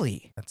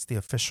 really, That's the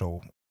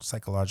official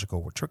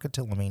psychological word.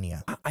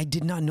 Trichotillomania. I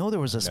did not know there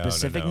was a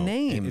specific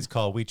name. It's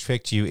called "We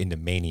Tricked You into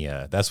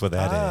Mania." That's what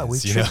that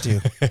is. We tricked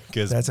you.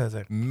 Because That's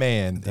it.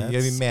 man, you gotta be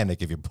That's-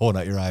 manic if you're pulling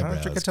out your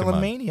eyebrows. Come on.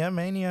 Trichotillomania,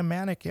 mania,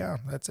 manic. Yeah,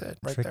 that's it.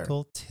 Right there.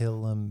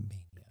 Trichotillomania.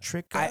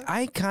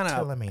 I kind of.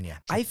 Trichotillomania.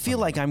 I feel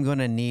like I'm going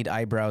to need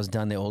eyebrows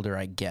done the older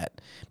I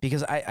get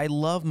because I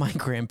love my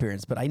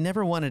grandparents, but I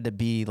never wanted to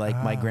be like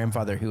my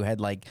grandfather who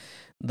had like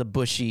the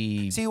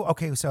bushy. See,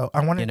 okay, so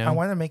I want to You know? I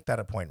want to make that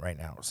a point right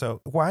now. So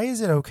why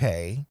is it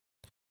okay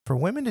for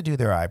women to do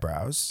their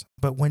eyebrows,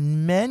 but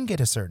when men get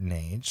a certain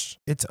age,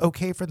 it's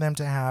okay for them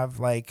to have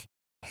like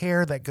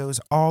hair that goes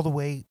all the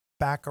way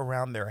back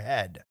around their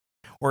head,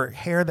 or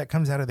hair that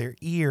comes out of their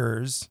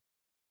ears,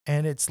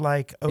 and it's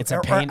like It's a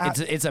or pain. out-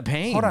 It's a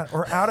pain. hold on,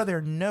 or out of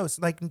their nose,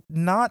 like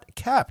not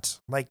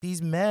kept. Like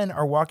these men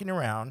are walking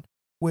around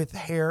with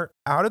hair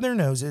out of their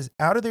noses,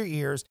 out of their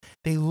ears.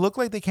 They look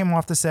like they came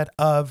off the set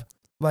of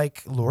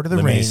like Lord of the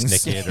Lemony Rings.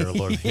 Snicket or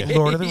Lord. Yeah.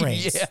 Lord of the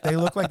Rings. Yeah. They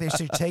look like they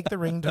should take the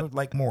ring to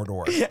like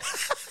Mordor.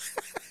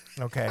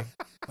 Okay.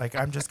 Like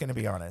I'm just gonna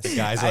be honest.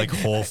 Guys like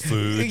Whole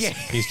Foods. Yeah.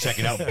 He's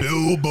checking out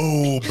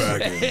Bilbo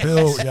Baggins.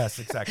 Bill, yes,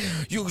 exactly.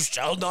 You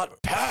shall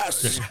not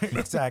pass.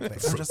 Exactly.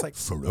 I'm just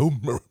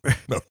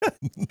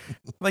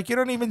like you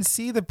don't even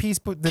see the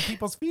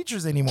people's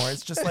features anymore.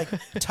 It's just like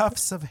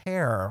tufts of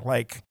hair.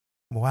 Like,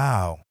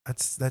 wow.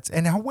 That's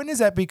and when does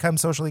that become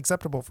socially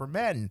acceptable for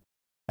men?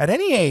 At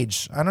any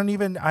age. I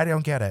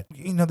don't get it.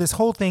 You know, this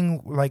whole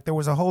thing, like there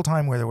was a whole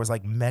time where there was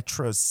like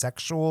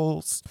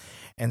metrosexuals.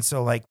 And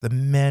so like the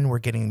men were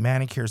getting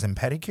manicures and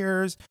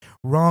pedicures,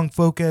 wrong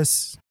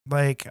focus.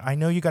 Like, I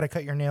know you got to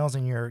cut your nails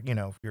and your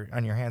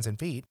on your hands and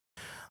feet.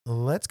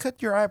 Let's cut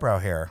your eyebrow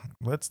hair.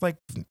 Let's like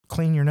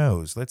clean your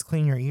nose. Let's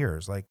clean your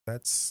ears. Like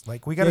that's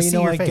like, we got to see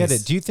your I face. get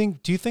it. Do you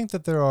think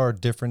that there are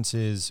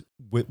differences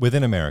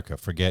within America?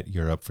 Forget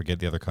Europe, forget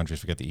the other countries,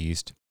 forget the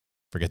East,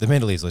 forget the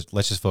Middle East.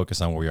 Let's just focus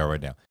on where we are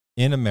right now.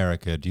 In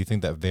America, do you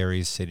think that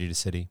varies city to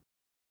city?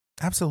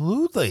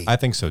 Absolutely. I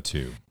think so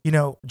too. You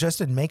know, just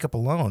in makeup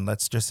alone,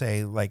 let's just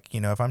say like, you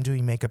know, if I'm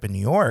doing makeup in New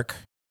York,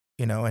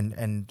 you know,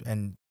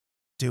 and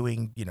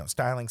doing, you know,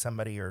 styling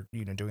somebody or,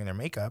 you know, doing their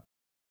makeup,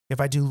 if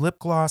I do lip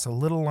gloss, a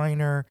little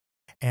liner,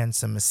 and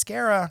some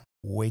mascara,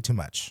 way too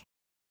much.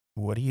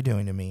 What are you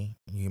doing to me?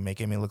 You're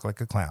making me look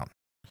like a clown.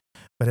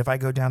 But if I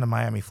go down to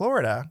Miami,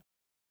 Florida,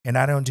 and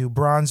I don't do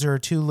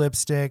bronzer, 2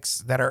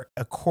 lipsticks that are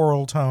a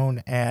coral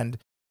tone and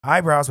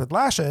eyebrows with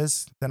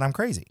lashes, then I'm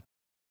crazy.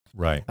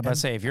 Right. I'm about to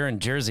say, if you're in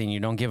Jersey and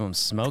you don't give them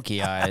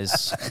smoky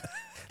eyes,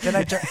 Then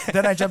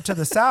I jump to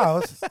the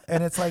South,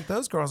 and it's like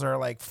those girls are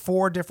like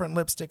 4 different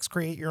lipsticks,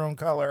 create your own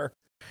color,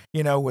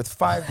 you know, with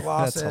 5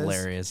 glosses. that's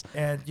hilarious.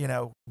 And, you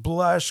know,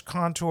 blush,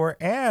 contour,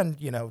 and,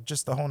 you know,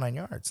 just the whole 9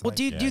 yards. Well, Like,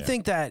 do you Yeah.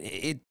 think that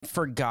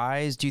for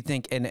guys, do you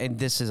think, and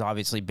this is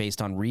obviously based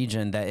on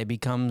region, that it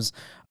becomes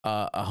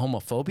a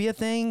homophobia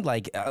thing?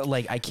 Like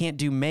I can't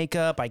do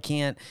makeup. I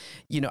can't,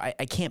 you know,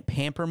 I can't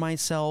pamper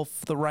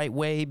myself the right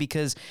way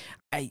because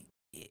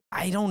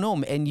I don't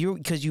know. And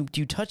because you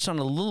touched on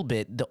it a little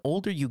bit, the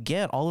older you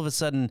get, all of a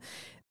sudden,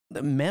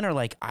 the men are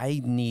like,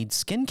 I need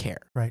skincare.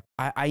 Right.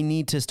 I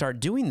need to start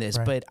doing this.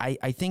 Right. But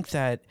I think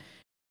that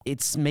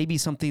it's maybe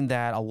something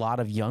that a lot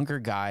of younger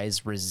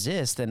guys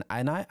resist. And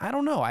I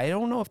don't know. I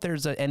don't know if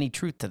there's any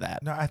truth to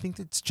that. No, I think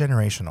it's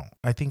generational.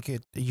 I think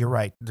you're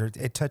right.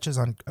 It touches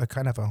on a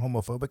kind of a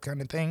homophobic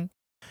kind of thing.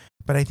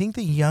 But I think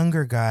the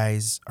younger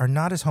guys are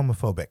not as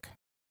homophobic.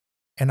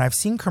 And I've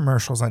seen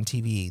commercials on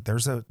TV.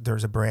 There's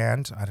a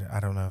brand. I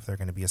don't know if they're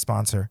going to be a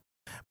sponsor,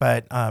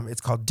 but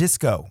it's called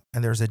Disco.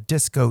 And there's a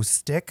disco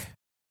stick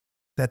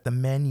that the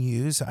men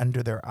use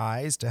under their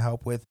eyes to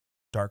help with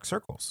dark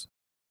circles.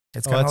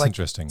 It's kind of that's like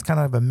interesting. it's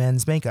kind of a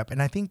men's makeup.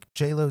 And I think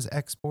J-Lo's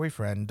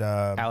ex-boyfriend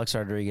Alex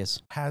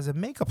Rodriguez. has a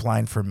makeup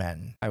line for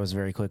men. I was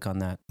very quick on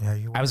that. Yeah,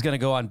 you I was going to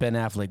go on Ben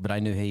Affleck, but I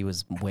knew he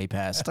was way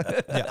past.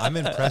 Yeah, I'm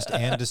impressed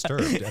and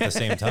disturbed at the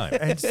same time.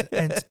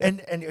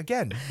 and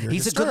again, you're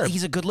he's disturbed.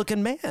 a good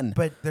looking man.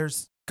 But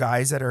there's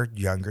guys that are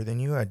younger than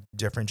you at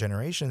different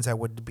generations that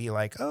would be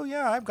like, oh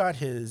yeah, I've got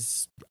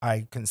his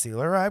eye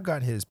concealer, I've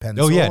got his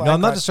pencil. Oh yeah, no, I've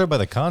I'm not got- disturbed by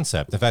the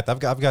concept. In fact, I've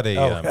got a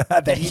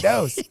that he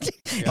knows.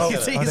 Oh,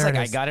 he's there like, it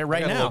I is. got it I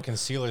right got a now. little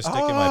concealer stick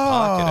in my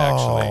pocket,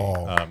 actually.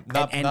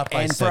 Oh. Not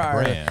by said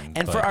brand.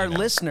 And but, for our you know.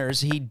 listeners,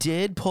 he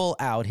did pull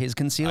out his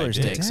concealer I did.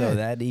 stick, so Did.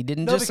 that he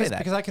didn't No, just because, say that.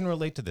 because I can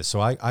relate to this.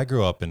 So I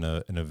grew up in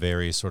a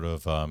very sort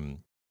of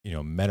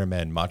men are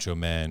men, macho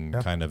men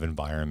Yeah. kind of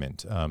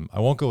environment. I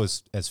won't go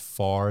as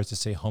far as to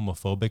say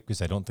homophobic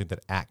because I don't think that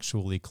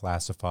actually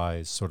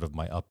classifies sort of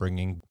my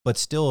upbringing, but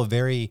still a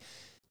very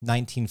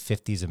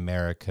 1950s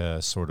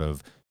America sort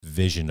of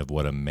vision of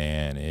what a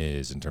man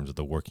is in terms of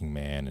the working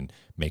man, and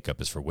makeup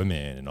is for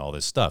women and all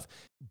this stuff.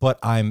 But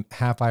I'm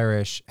half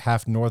Irish,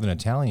 half Northern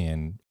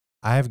Italian.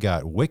 I've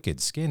got wicked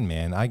skin,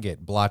 man. I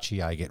get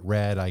blotchy, I get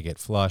red, I get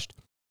flushed.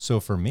 So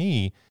for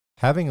me,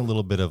 having a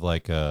little bit of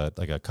like a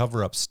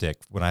cover up stick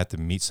when I have to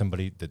meet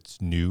somebody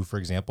that's new, for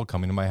example,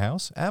 coming to my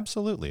house,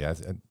 absolutely.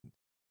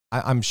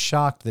 I'm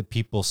shocked that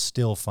people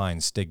still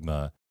find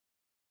stigma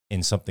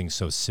in something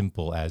so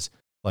simple as,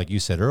 like you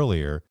said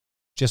earlier,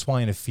 just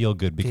wanting to feel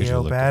good because you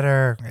Feel look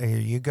better. Here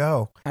you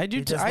go. I do.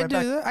 You just I went do.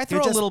 back- That. I you throw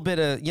a just- some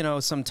touch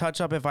up some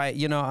touch up if I,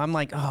 I'm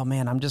like, oh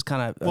man, I'm just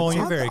kind of. Well,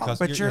 you're very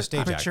But you're a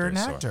stage you're an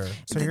actor, actor,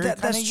 so- so you're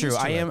that's kinda true. used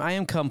to I it.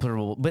 am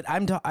comfortable, but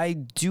I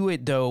do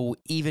it though,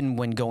 even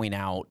when going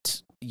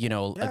out.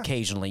 Yeah.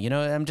 Occasionally,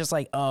 I'm just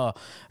like,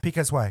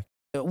 Because why?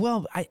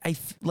 well,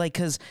 like,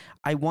 because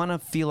I want to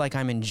feel like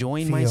I'm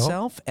enjoying Feel.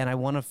 myself and I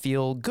want to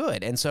feel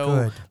good. And so,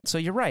 Good. so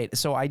you're right.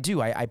 So I do.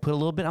 I put a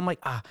little bit. I'm like,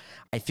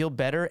 I feel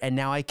better, and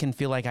now I can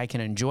feel like I can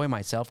enjoy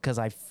myself because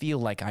I feel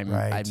like I'm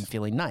Right.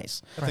 feeling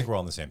nice. I think we're all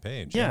on the same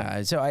page.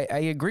 Yeah. So I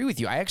agree with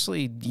you.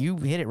 You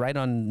hit it right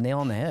on nail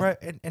on the head.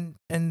 Right,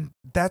 and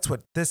that's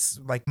what this,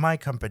 like, my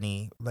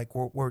company, like,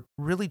 we're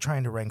really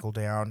trying to wrangle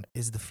down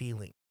is the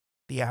feeling,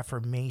 the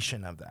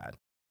affirmation of that.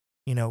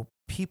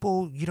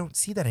 People, you don't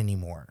see that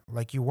anymore.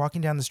 Like, you're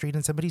walking down the street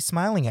and somebody's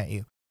smiling at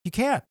you. You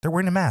can't. They're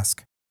wearing a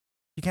mask.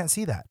 You can't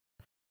see that.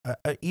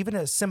 Even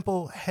a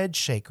simple head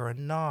shake or a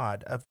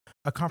nod of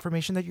a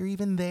confirmation that you're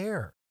even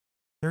there.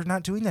 They're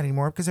not doing that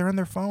anymore because they're on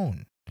their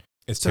phone.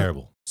 It's So-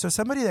 terrible. So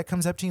somebody that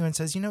comes up to you and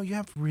says, you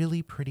have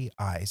really pretty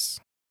eyes.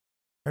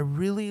 I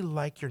really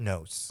like your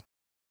nose.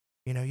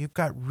 You've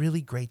got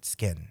really great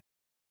skin.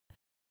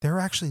 They're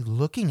actually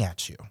looking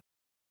at you.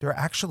 They're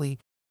actually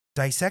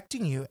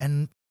dissecting you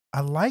and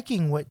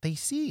liking what they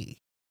see.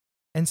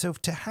 And so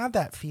to have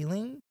that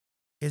feeling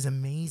is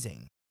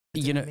amazing.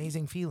 It's an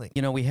amazing feeling.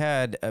 We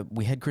had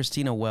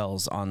Christina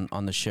Wells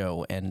on the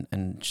show, and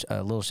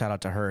a little shout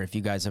out to her. If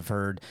you guys have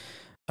heard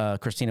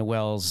Christina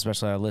Wells,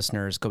 especially our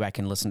listeners, go back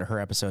and listen to her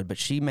episode. But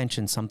she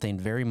mentioned something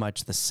very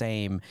much the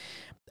same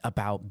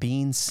about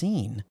being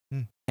seen.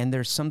 Mm. And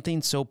there's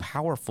something so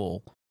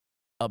powerful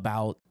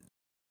about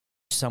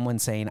someone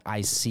saying,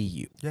 I see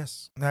you.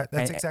 Yes, that's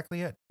And-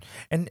 exactly it.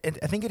 And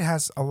I think it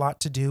has a lot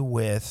to do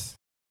with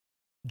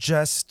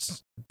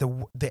just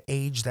the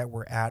age that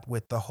we're at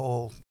with the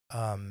whole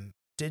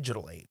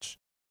digital age.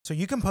 So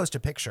you can post a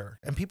picture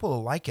and people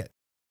will like it.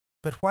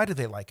 But why do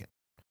they like it?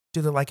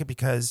 Do they like it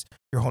because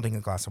you're holding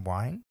a glass of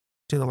wine?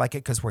 Do they like it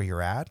because where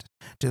you're at?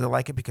 Do they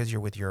like it because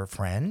you're with your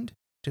friend?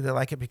 Do they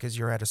like it because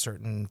you're at a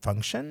certain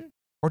function?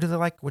 Or do they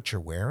like what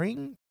you're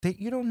wearing?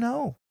 You don't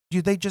know.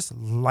 They just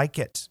like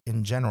it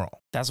in general.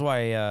 That's why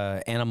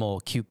animal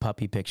cute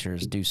puppy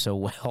pictures do so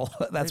well.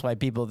 That's why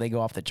they go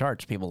off the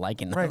charts, people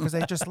liking them. Right, because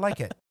they just like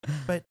it.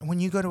 But when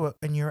you go to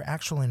and you're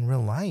actual in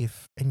real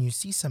life and you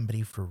see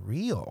somebody for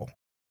real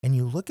and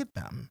you look at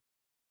them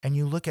and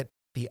you look at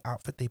the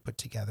outfit they put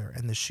together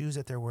and the shoes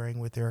that they're wearing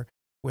with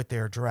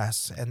their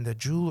dress and the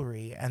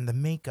jewelry and the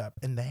makeup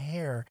and the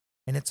hair,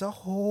 and it's a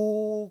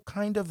whole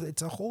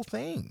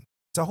thing.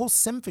 It's a whole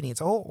symphony.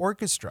 It's a whole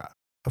orchestra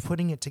of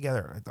putting it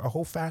together, a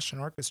whole fashion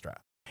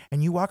orchestra.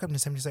 And you walk up to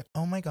somebody and say,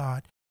 oh my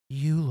God,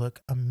 you look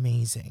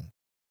amazing.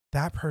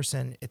 That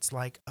person, it's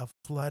like a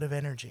flood of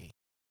energy.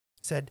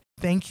 Said,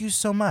 thank you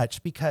so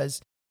much,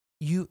 because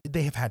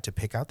they have had to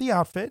pick out the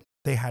outfit.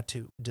 They had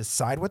to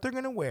decide what they're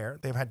going to wear.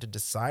 They've had to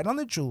decide on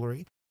the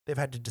jewelry. They've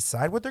had to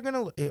decide what they're going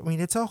to,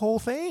 it's a whole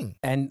thing.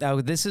 And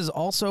this is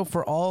also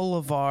for all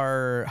of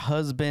our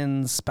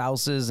husbands,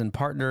 spouses, and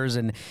partners.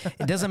 And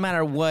it doesn't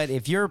matter what,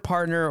 if your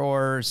partner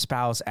or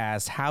spouse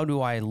asks, how do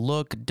I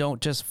look?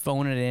 Don't just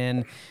phone it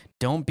in.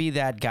 Don't be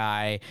that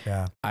guy.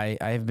 Yeah.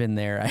 I've been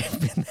there. I've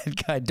been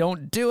that guy.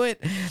 Don't do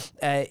it.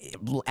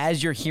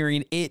 As you're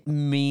hearing, it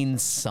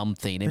means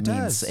something. It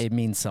does.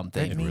 means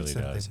something. It means really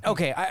something. does.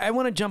 Okay, I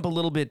want to jump a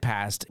little bit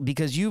past,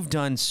 because you've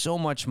done so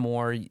much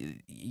more.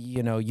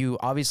 You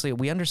obviously,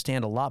 we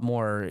understand a lot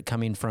more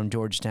coming from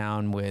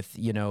Georgetown with,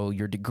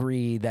 your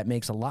degree. That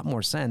makes a lot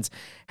more sense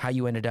how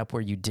you ended up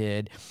where you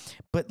did.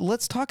 But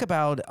let's talk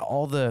about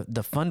all the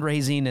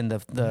fundraising and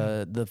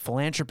the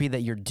philanthropy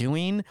that you're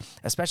doing,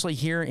 especially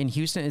here in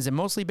Houston. Is it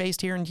mostly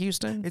based here in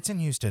Houston? It's in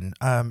Houston.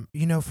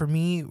 For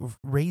me,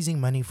 raising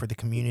money for the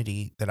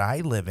community that I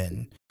live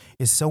in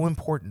is so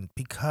important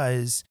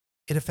because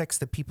it affects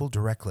the people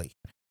directly.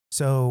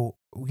 So,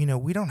 we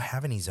don't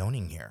have any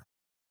zoning here.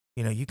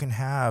 You can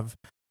have,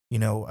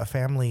 a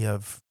family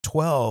of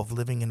 12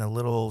 living in a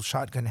little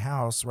shotgun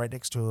house right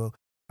next to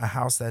a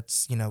house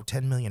that's,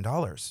 $10 million.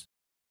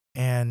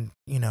 And,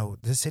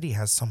 the city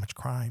has so much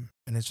crime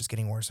and it's just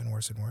getting worse and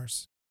worse and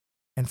worse.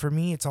 And for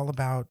me, it's all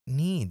about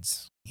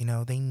needs.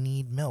 They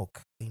need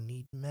milk. They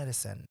need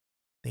medicine.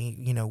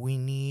 We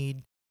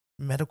need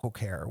medical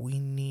care. We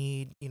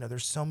need,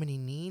 there's so many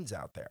needs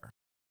out there.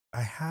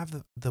 I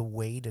have the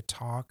way to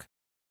talk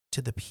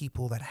to the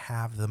people that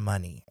have the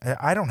money.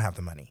 I don't have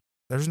the money.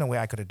 There's no way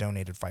I could have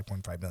donated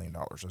 $5.5 million.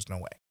 There's no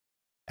way,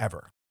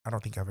 ever. I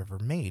don't think I've ever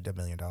made $1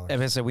 million. If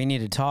I said we need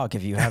to talk,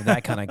 if you have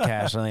that kind of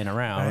cash laying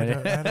around, I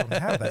don't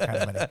have that kind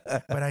of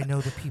money, but I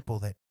know the people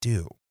that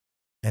do,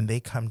 and they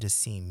come to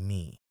see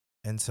me.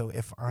 And so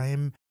if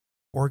I'm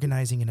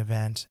organizing an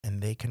event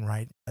and they can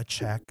write a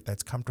check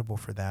that's comfortable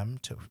for them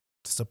to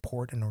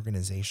support an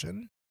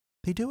organization,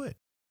 they do it.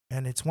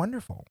 And it's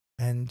wonderful.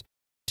 And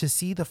to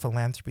see the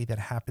philanthropy that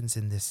happens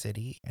in this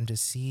city, and to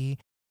see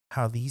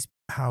how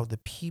the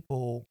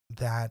people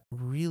that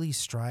really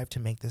strive to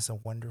make this a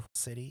wonderful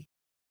city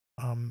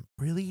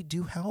really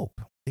do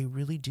help. They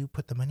really do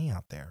put the money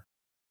out there.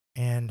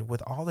 And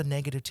with all the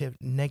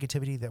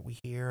negativity that we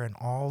hear, and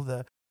all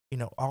the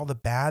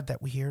bad that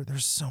we hear,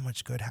 there's so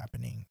much good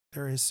happening.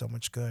 There is so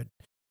much good,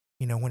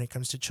 when it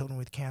comes to children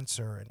with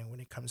cancer, and when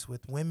it comes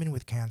with women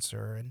with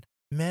cancer, and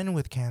men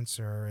with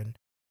cancer, and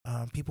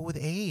people with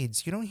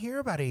AIDS. You don't hear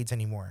about AIDS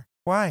anymore.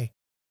 Why?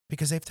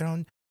 Because they've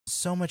thrown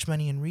so much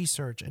money in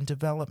research and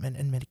development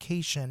and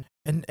medication.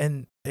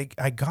 And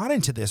I got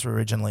into this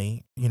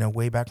originally,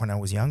 way back when I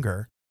was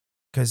younger,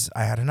 because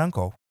I had an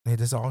uncle.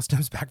 This all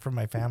stems back from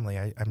my family.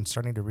 I'm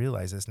starting to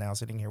realize this now,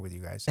 sitting here with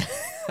you guys.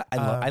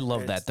 I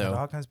love that, though. It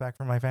all comes back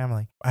from my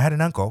family. I had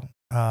an uncle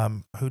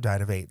who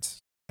died of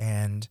AIDS.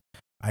 And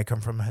I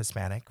come from a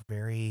Hispanic,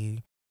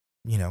 very,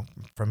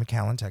 from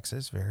McAllen,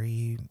 Texas,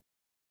 very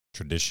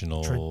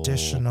Traditional,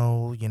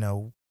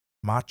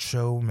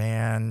 macho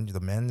man. The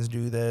men's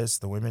do this,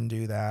 the women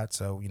do that.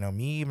 So,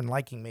 me even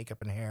liking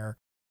makeup and hair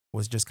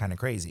was just kind of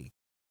crazy.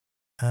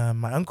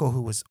 My uncle,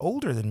 who was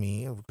older than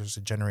me, was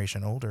a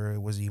generation older,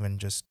 it was even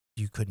just,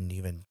 you couldn't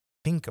even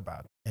think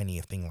about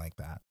anything like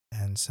that.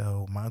 And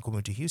so my uncle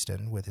moved to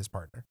Houston with his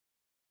partner,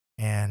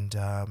 and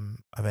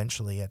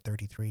eventually at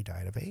 33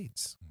 died of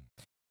AIDS.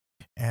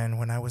 And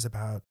when I was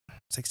about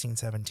 16,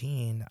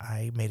 17,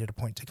 I made it a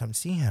point to come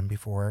see him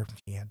before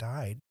he had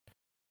died.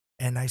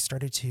 And I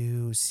started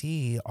to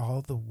see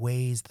all the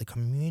ways the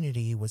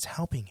community was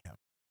helping him.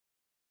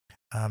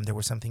 There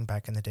was something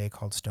back in the day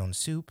called Stone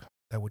Soup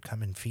that would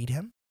come and feed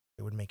him.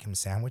 They would make him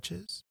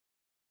sandwiches.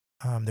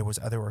 There was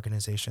other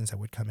organizations that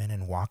would come in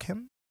and walk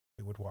him.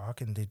 They would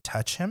walk and they'd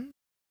touch him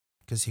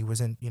because he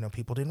wasn't,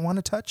 people didn't want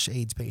to touch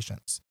AIDS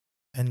patients.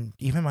 And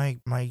even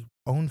my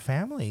own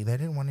family, they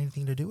didn't want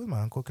anything to do with my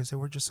uncle because they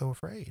were just so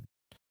afraid.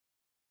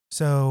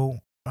 So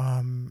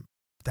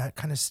that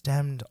kind of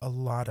stemmed a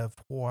lot of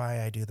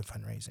why I do the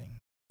fundraising,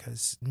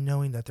 because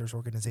knowing that there's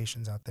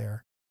organizations out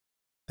there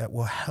that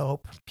will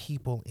help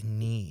people in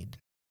need,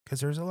 because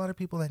there's a lot of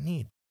people that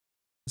need,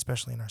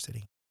 especially in our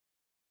city.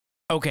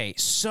 Okay,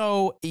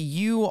 so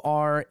you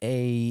are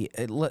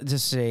let's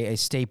just say a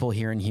staple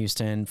here in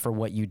Houston for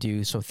what you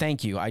do. So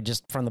thank you.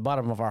 From the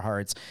bottom of our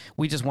hearts,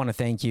 we just want to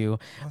thank you.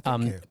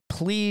 Thank you.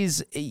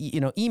 Please,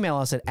 email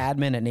us at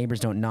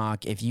admin@neighbors.don't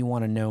knock if you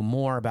want to know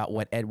more about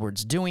what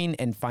Edward's doing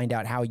and find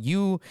out how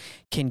you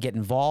can get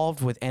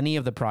involved with any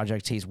of the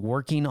projects he's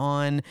working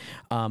on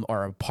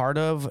or a part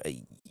of.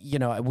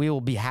 We will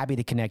be happy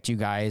to connect you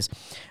guys.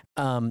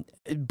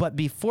 But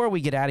before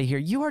we get out of here,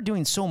 you are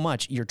doing so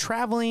much. You're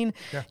traveling.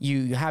 Yeah.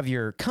 You have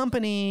your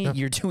company. Yeah.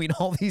 You're doing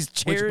all these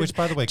charities. Which,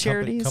 by the way,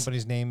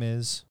 company's name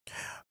is?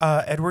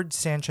 Edward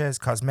Sanchez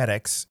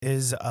Cosmetics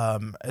is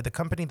the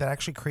company that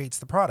actually creates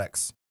the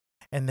products.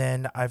 And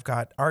then I've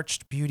got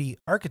Arched Beauty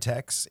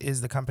Architects is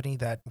the company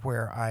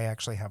where I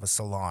actually have a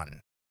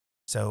salon.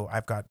 So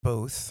I've got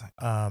both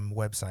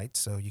websites,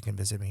 so you can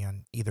visit me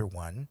on either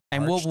one.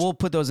 And we'll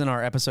put those in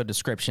our episode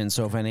description.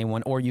 So if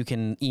anyone, or you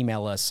can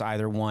email us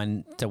either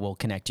one that will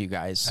connect you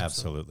guys.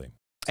 Absolutely.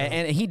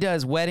 And he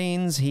does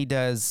weddings. He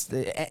does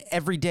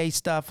everyday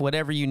stuff,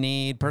 whatever you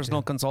need,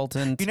 personal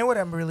consultant. You know what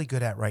I'm really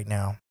good at right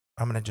now?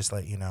 I'm going to just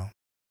let you know.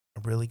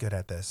 I'm really good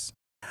at this.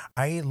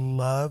 I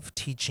love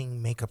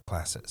teaching makeup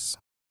classes.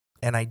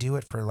 And I do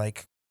it for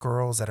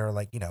girls that are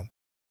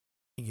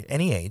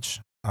any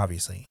age,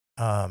 obviously.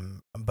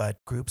 But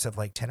groups of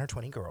 10 or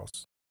 20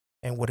 girls.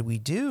 And what we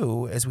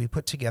do is we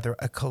put together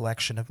a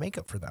collection of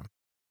makeup for them.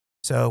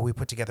 So we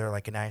put together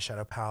an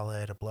eyeshadow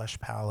palette, a blush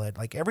palette,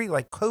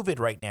 COVID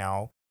right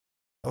now.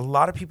 A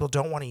lot of people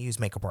don't want to use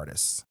makeup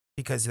artists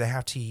because they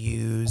have to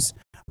use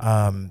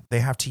a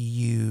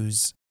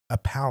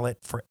palette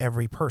for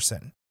every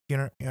person.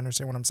 You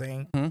understand what I'm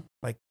saying?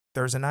 Mm-hmm.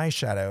 There's an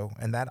eyeshadow,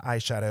 and that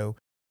eyeshadow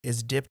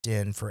is dipped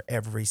in for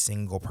every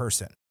single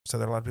person. So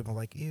there are a lot of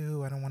people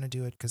ew, I don't want to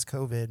do it because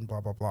COVID and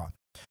blah, blah, blah.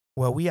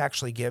 Well, we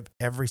actually give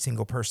every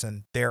single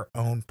person their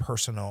own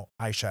personal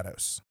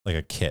eyeshadows. Like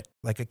a kit.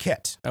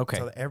 Okay.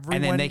 So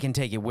and then they can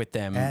take it with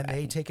them. And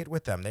they take it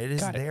with them. It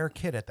is their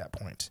kit at that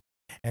point.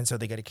 And so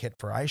they get a kit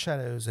for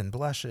eyeshadows and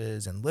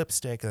blushes and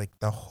lipstick,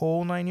 the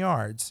whole 9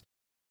 yards.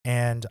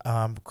 And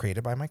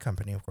created by my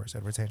company, of course,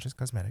 Edward Sanchez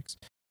Cosmetics.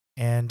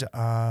 And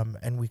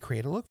we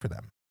create a look for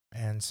them.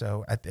 And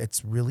so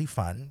it's really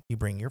fun. You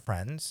bring your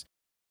friends.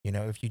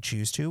 If you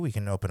choose to, we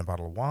can open a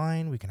bottle of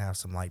wine. We can have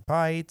some light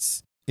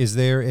bites. Is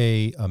there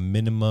a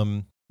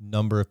minimum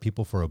number of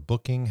people for a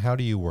booking? How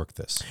do you work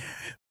this?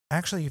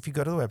 Actually, if you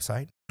go to the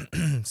website,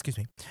 excuse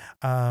me,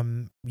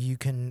 you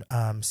can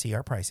see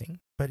our pricing,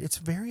 but it's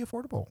very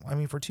affordable. I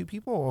mean, for 2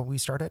 people, we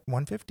start at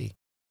 $150.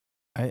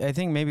 I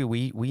think maybe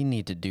we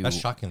need to do. That's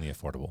shockingly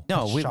affordable.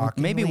 No, maybe we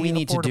shockingly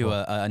need to do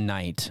affordable. a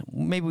night.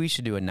 Maybe we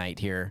should do a night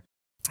here.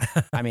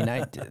 I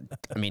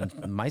mean,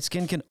 my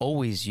skin can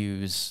always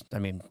use. I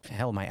mean,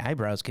 hell, my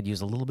eyebrows could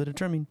use a little bit of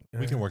trimming.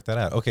 We can work that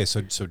out. Okay,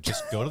 so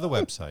just go to the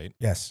website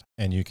Yes.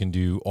 and you can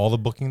do all the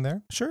booking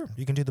there. Sure,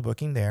 you can do the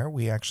booking there.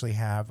 We actually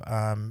have,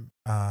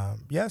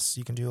 yes,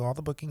 you can do all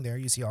the booking there.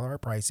 You see all of our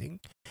pricing,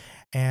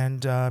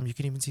 and you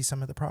can even see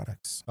some of the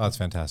products, Oh, that's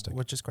fantastic.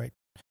 which is great.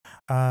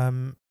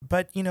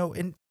 But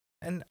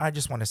and I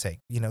just want to say,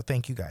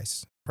 thank you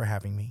guys for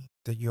having me.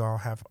 That you all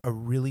have a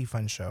really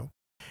fun show,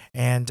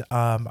 and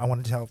I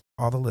want to tell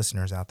all the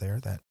listeners out there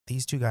that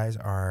these two guys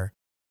are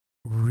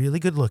really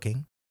good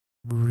looking,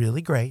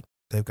 really great.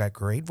 They've got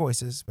great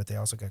voices, but they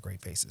also got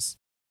great faces.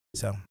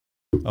 So.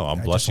 Oh, I'm I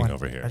just blushing wanted-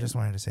 over here. I just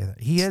wanted to say that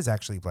he is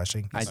actually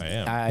blushing. I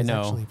am. I He's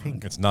know. actually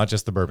pink. It's not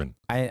just the bourbon.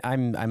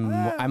 I'm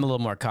a little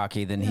more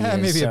cocky than he Yeah,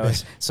 is. maybe a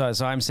bit. So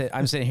I'm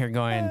sitting here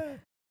going,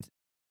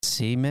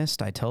 "See,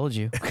 missed. I told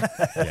you."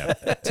 Yeah,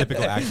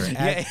 typical actor.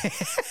 Yeah.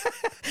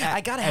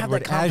 I gotta have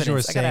Edward, that confidence. as you were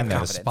I gotta saying have that, a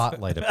confidence.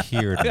 spotlight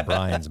appeared in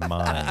Brian's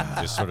mind,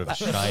 just sort of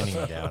shining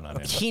down on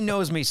him. He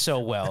knows me so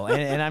well,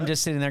 and I'm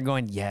just sitting there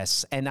going,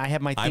 "Yes." And I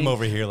have my theme. I'm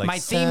over here like my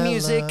theme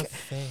music.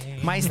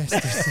 cellophane, My Mr.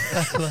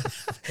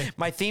 Cellophane.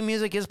 my theme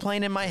music is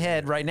playing in my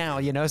head right now.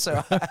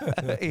 So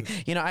I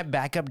have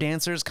backup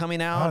dancers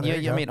coming out. Oh, there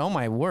you I go. mean, oh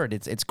my word,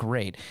 it's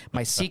great.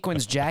 My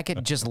sequins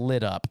jacket just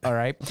lit up. All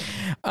right.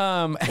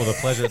 Well,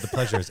 the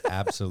pleasure is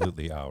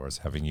absolutely ours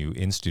having you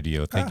in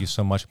studio. Thank you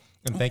so much.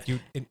 And thank you,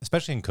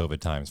 especially in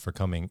COVID times, for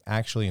coming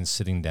actually and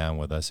sitting down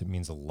with us. It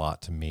means a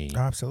lot to me.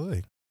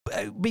 Absolutely.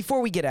 Before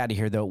we get out of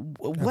here, though,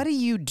 what do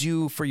you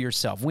do for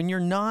yourself when you're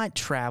not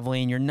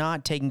traveling, you're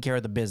not taking care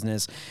of the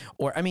business,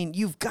 or I mean,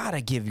 you've got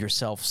to give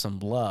yourself some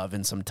love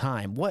and some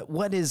time.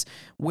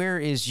 Where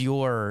is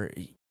your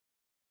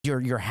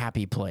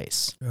happy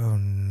place? Oh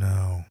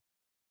no.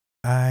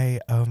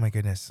 Oh my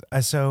goodness.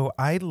 So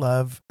I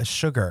love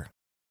sugar.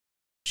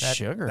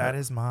 Sugar. That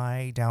is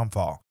my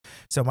downfall.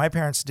 So my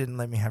parents didn't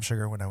let me have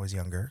sugar when I was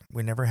younger.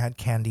 We never had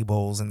candy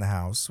bowls in the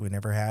house.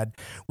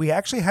 We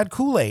actually had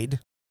Kool-Aid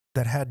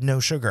that had no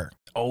sugar.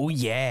 Oh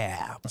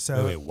yeah.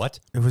 So Wait, what?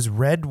 it was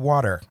red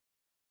water.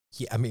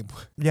 Yeah, I mean,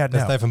 Yeah,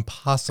 that's no. not even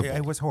possible.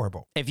 It was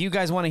horrible. If you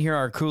guys want to hear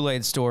our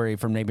Kool-Aid story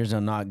from Neighbors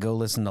Don't Knock, go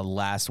listen to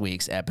last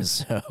week's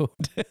episode.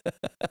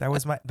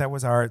 That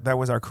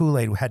was our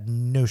Kool-Aid. It had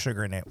no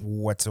sugar in it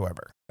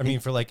whatsoever. I mean,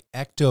 for like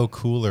Ecto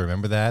Cooler,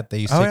 remember that? They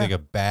used to Oh, take yeah. like a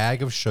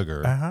bag of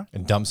sugar Uh-huh.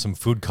 and dump some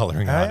food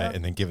coloring Oh, on yeah. it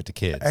and then give it to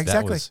kids. Exactly.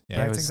 That was, Yeah. It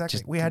That's was exactly-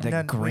 just we had the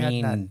none. We had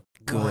green none.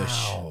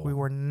 gush. Wow. We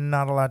were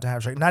not allowed to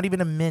have sugar. Not even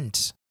a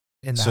mint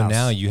in the So house.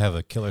 now you have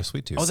a killer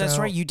sweet tooth. Oh, that's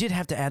So- right. You did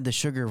have to add the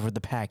sugar for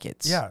the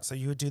packets. Yeah, so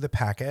you would do the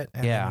packet,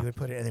 and Yeah. then you would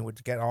put it, and it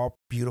would get all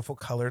beautiful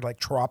colored, like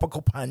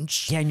tropical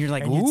punch. Yeah, and you're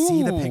like, and you'd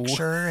see the "Ooh."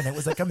 picture, and it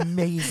was like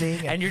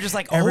amazing. And you're just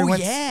like, oh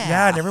everyone's,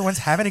 yeah. and everyone's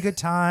having a good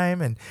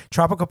time. And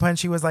tropical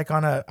punch, he was like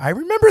I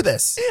remember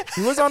this.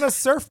 He was on a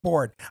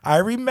surfboard. I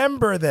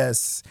remember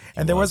this.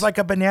 And there was was. like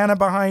a banana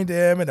behind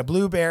him and a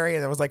blueberry,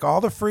 and there was like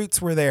all the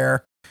fruits were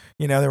there.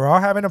 They were all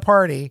having a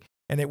party.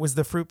 And it was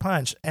the fruit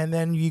punch. And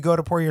then you go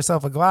to pour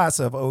yourself a glass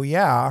of, oh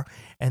yeah,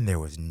 and there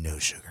was no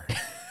sugar.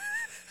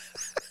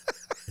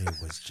 It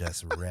was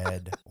just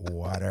red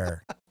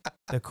water.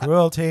 The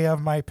cruelty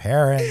of my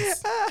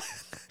parents.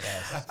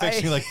 I'm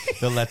picturing like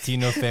the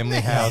Latino family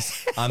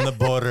house on the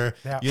border.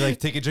 Yeah. You like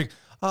take a drink.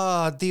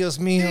 Ah, Dios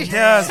mío.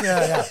 Yes,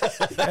 yeah.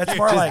 It's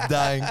more Just like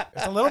dying.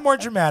 it's a little more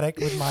dramatic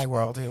with my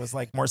world. It was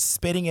like more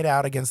spitting it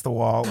out against the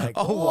wall. Like,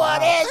 Oh,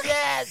 what wow. is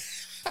this?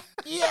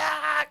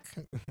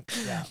 Yuck.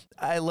 Yeah.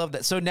 I love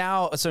that. So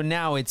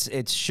now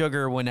it's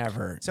sugar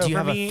whenever. So Do you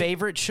for have me- a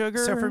favorite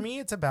sugar? So for me,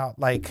 it's about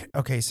like,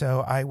 okay,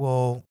 so I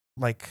will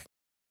like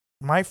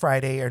my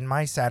Friday and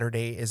my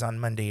Saturday is on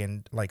Monday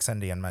and like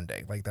Sunday and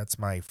Monday. Like that's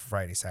my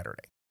Friday,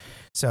 Saturday.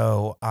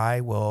 So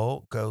I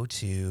will go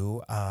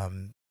to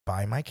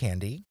buy my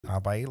candy. I'll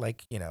buy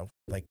like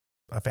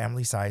a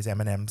family size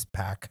M&M's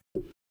pack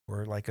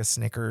or like a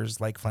Snickers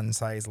like fun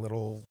size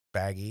little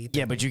baggie.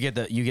 Yeah, but you get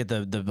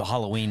the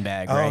Halloween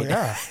bag, Oh right?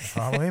 yeah,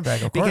 Halloween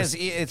bag of Because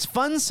course. it's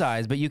fun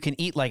size, but you can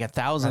eat like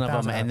 1,000 of them,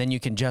 1,000. and then you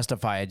can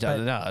justify it.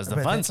 But- No, it's the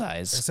but fun then-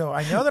 size. So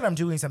I know that I'm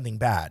doing something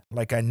bad.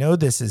 Like I know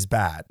this is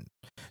bad.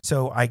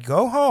 So I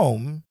go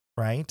home,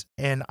 right?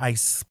 And I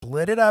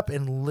split it up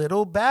in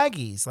little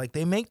baggies. Like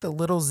they make the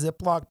little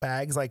Ziploc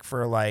bags like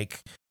for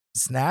like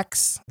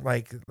snacks.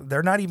 Like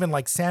they're not even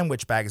like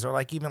sandwich bags. They're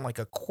like even like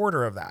a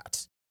quarter of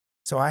that.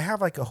 So I have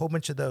like a whole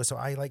bunch of those. So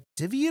I like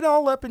divvy it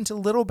all up into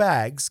little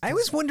bags. I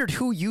always wondered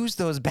who used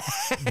those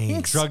bags.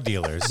 Me. Drug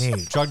dealers.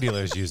 Me. Drug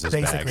dealers use those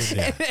Basically, bags.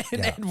 yeah. and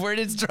Yeah. Edward,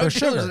 it's Or drug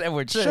sugar. dealers.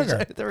 Edward,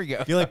 Sugar. There we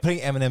go. You're like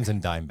putting M&Ms in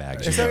dime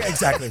bags. you So know.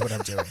 exactly what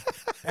I'm doing.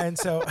 And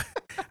so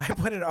I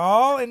put it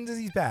all into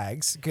these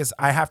bags because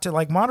I have to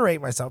like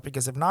moderate myself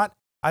because if not,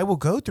 I will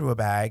go through a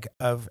bag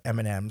of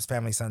M&M's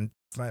Family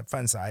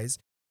Fun size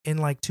in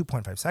like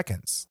 2.5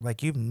 seconds.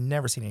 Like you've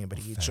never seen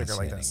anybody eat sugar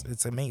like this. Fascinating.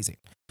 It's amazing.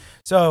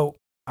 So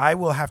I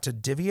will have to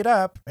divvy it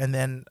up. And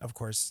then of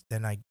course,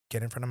 then I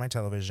get in front of my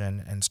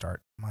television and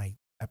start my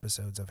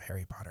episodes of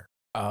Harry Potter.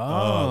 Oh,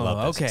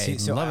 love this. okay. See,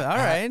 so love it. All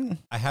right.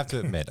 I have to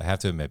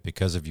admit,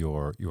 because of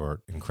your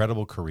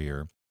incredible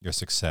career, your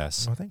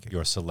success, Oh, thank you.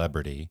 your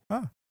celebrity,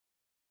 Oh.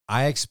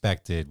 I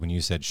expected when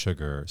you said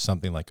sugar,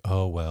 something like,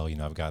 oh, well,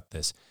 I've got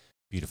this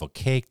beautiful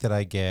cake that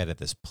I get at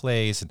this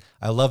place. And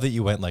I love that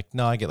you went like,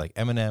 no, I get like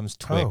M&M's,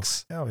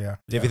 Twix, Oh, yeah.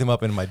 divvy them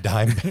up in my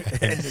dime bag.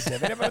 And divvy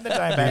them in the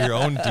dime You're bag. your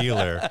own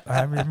dealer.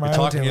 I'm your You're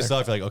talking to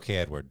yourself. You're like, okay,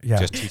 Edward, Yeah.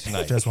 just 2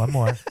 tonight. Just one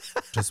more.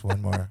 Just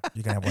one more.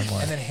 You can have one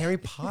more. And then Harry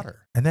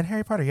Potter. And then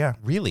Harry Potter, yeah.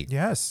 Really?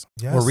 Yes.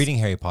 Yes. We're reading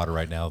Harry Potter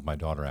right now with my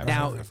daughter. Actually,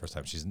 Now- for the first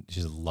time. She's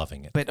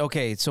loving it. But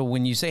okay, so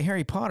when you say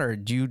Harry Potter,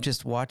 do you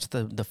just watch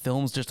the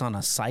films just on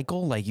a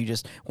cycle? Like you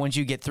just, once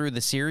you get through the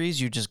series,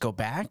 you just go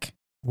back?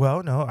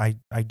 Well, no,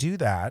 I do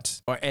that.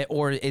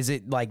 Or is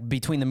it like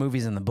between the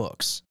movies and the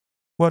books?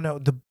 Well, no,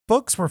 the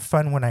books were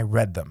fun when I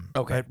read them.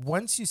 Okay. But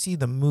once you see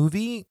the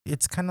movie,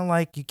 it's kind of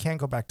like you can't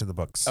go back to the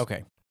books.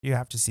 Okay. You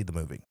have to see the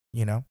movie,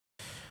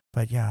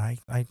 But yeah,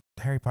 I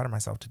Harry Potter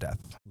myself to death.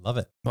 Love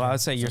it. Well, I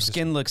would say your So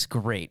skin looks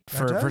great. It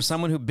For does?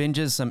 someone who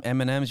binges some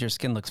M&Ms, your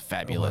skin looks Oh, well,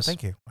 fabulous.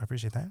 thank you. I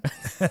appreciate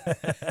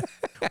that.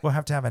 We'll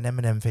have to have an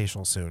M&M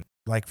facial soon,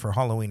 like for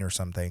Halloween or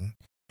something.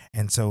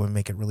 And so we'll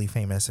make it really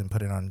famous and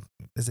put it on,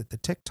 is it the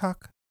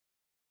TikTok?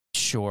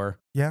 Sure.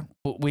 Yeah.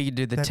 We could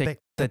do the That they- the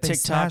that they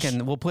TikTok smash-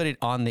 and we'll put it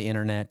on the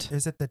internet.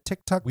 Is it the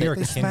TikTok We that are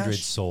they kindred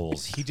smash?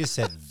 souls. He just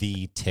said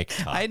the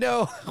TikTok. I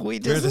know. We We're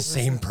just the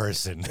same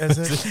person.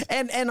 Is it?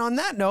 And on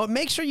that note,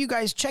 make sure you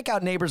guys check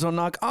out Neighbors Don't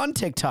Knock on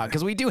TikTok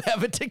because we do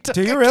have a TikTok.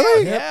 Do you account.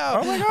 really? Yeah.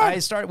 Oh my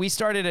God. We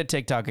started a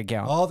TikTok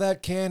account. All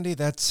that candy,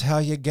 that's how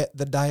you get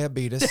the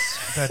diabetes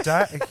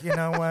You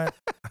know what?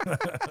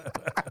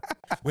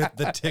 with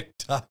the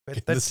TikTok. With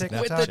and the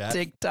Snapchat. With the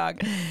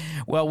TikTok.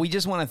 Well, we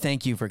just want to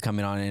thank you for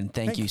coming on and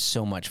thank you Thanks.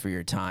 so much for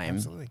your time.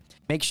 Absolutely.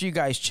 Make sure you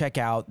guys check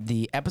out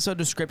the episode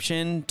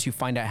description to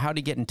find out how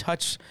to get in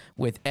touch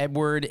with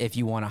Edward if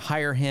you want to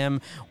hire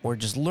him or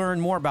just learn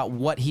more about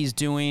what he's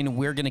doing.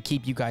 We're going to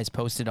keep you guys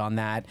posted on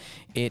that.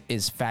 It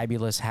is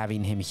fabulous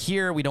having him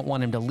here. We don't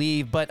want him to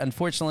leave, but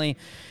unfortunately,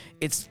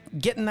 it's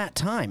getting that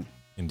time.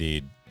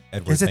 Indeed.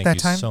 Edward, Is it thank that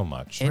you time? so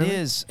much. It Really?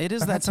 is. It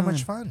is I've that had so time.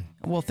 much fun.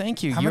 Well,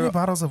 thank you. How many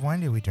bottles of wine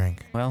do we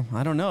drink? Well,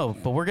 I don't know,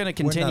 but we're going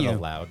to We're continue. not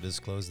allowed to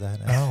disclose that.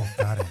 Oh,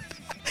 got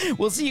it.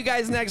 We'll see you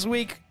guys next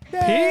week.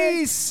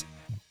 Peace.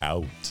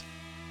 Out.